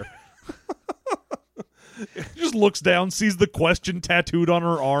doing here? Just looks down, sees the question tattooed on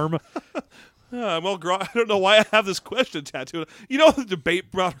her arm. I don't know why I have this question tattooed. You know, the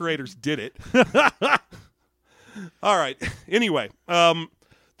debate moderators did it. All right. Anyway,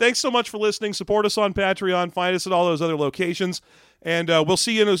 thanks so much for listening. Support us on Patreon. Find us at all those other locations. And we'll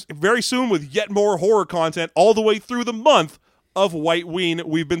see you very soon with yet more horror content all the way through the month of White Ween.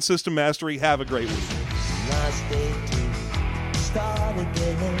 We've been System Mastery. Have a great week. Nice day to start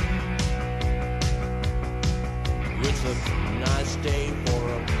again. It's a nice day for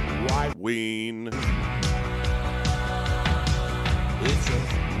a White Ween. It's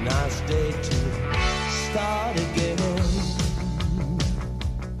a nice day to start again.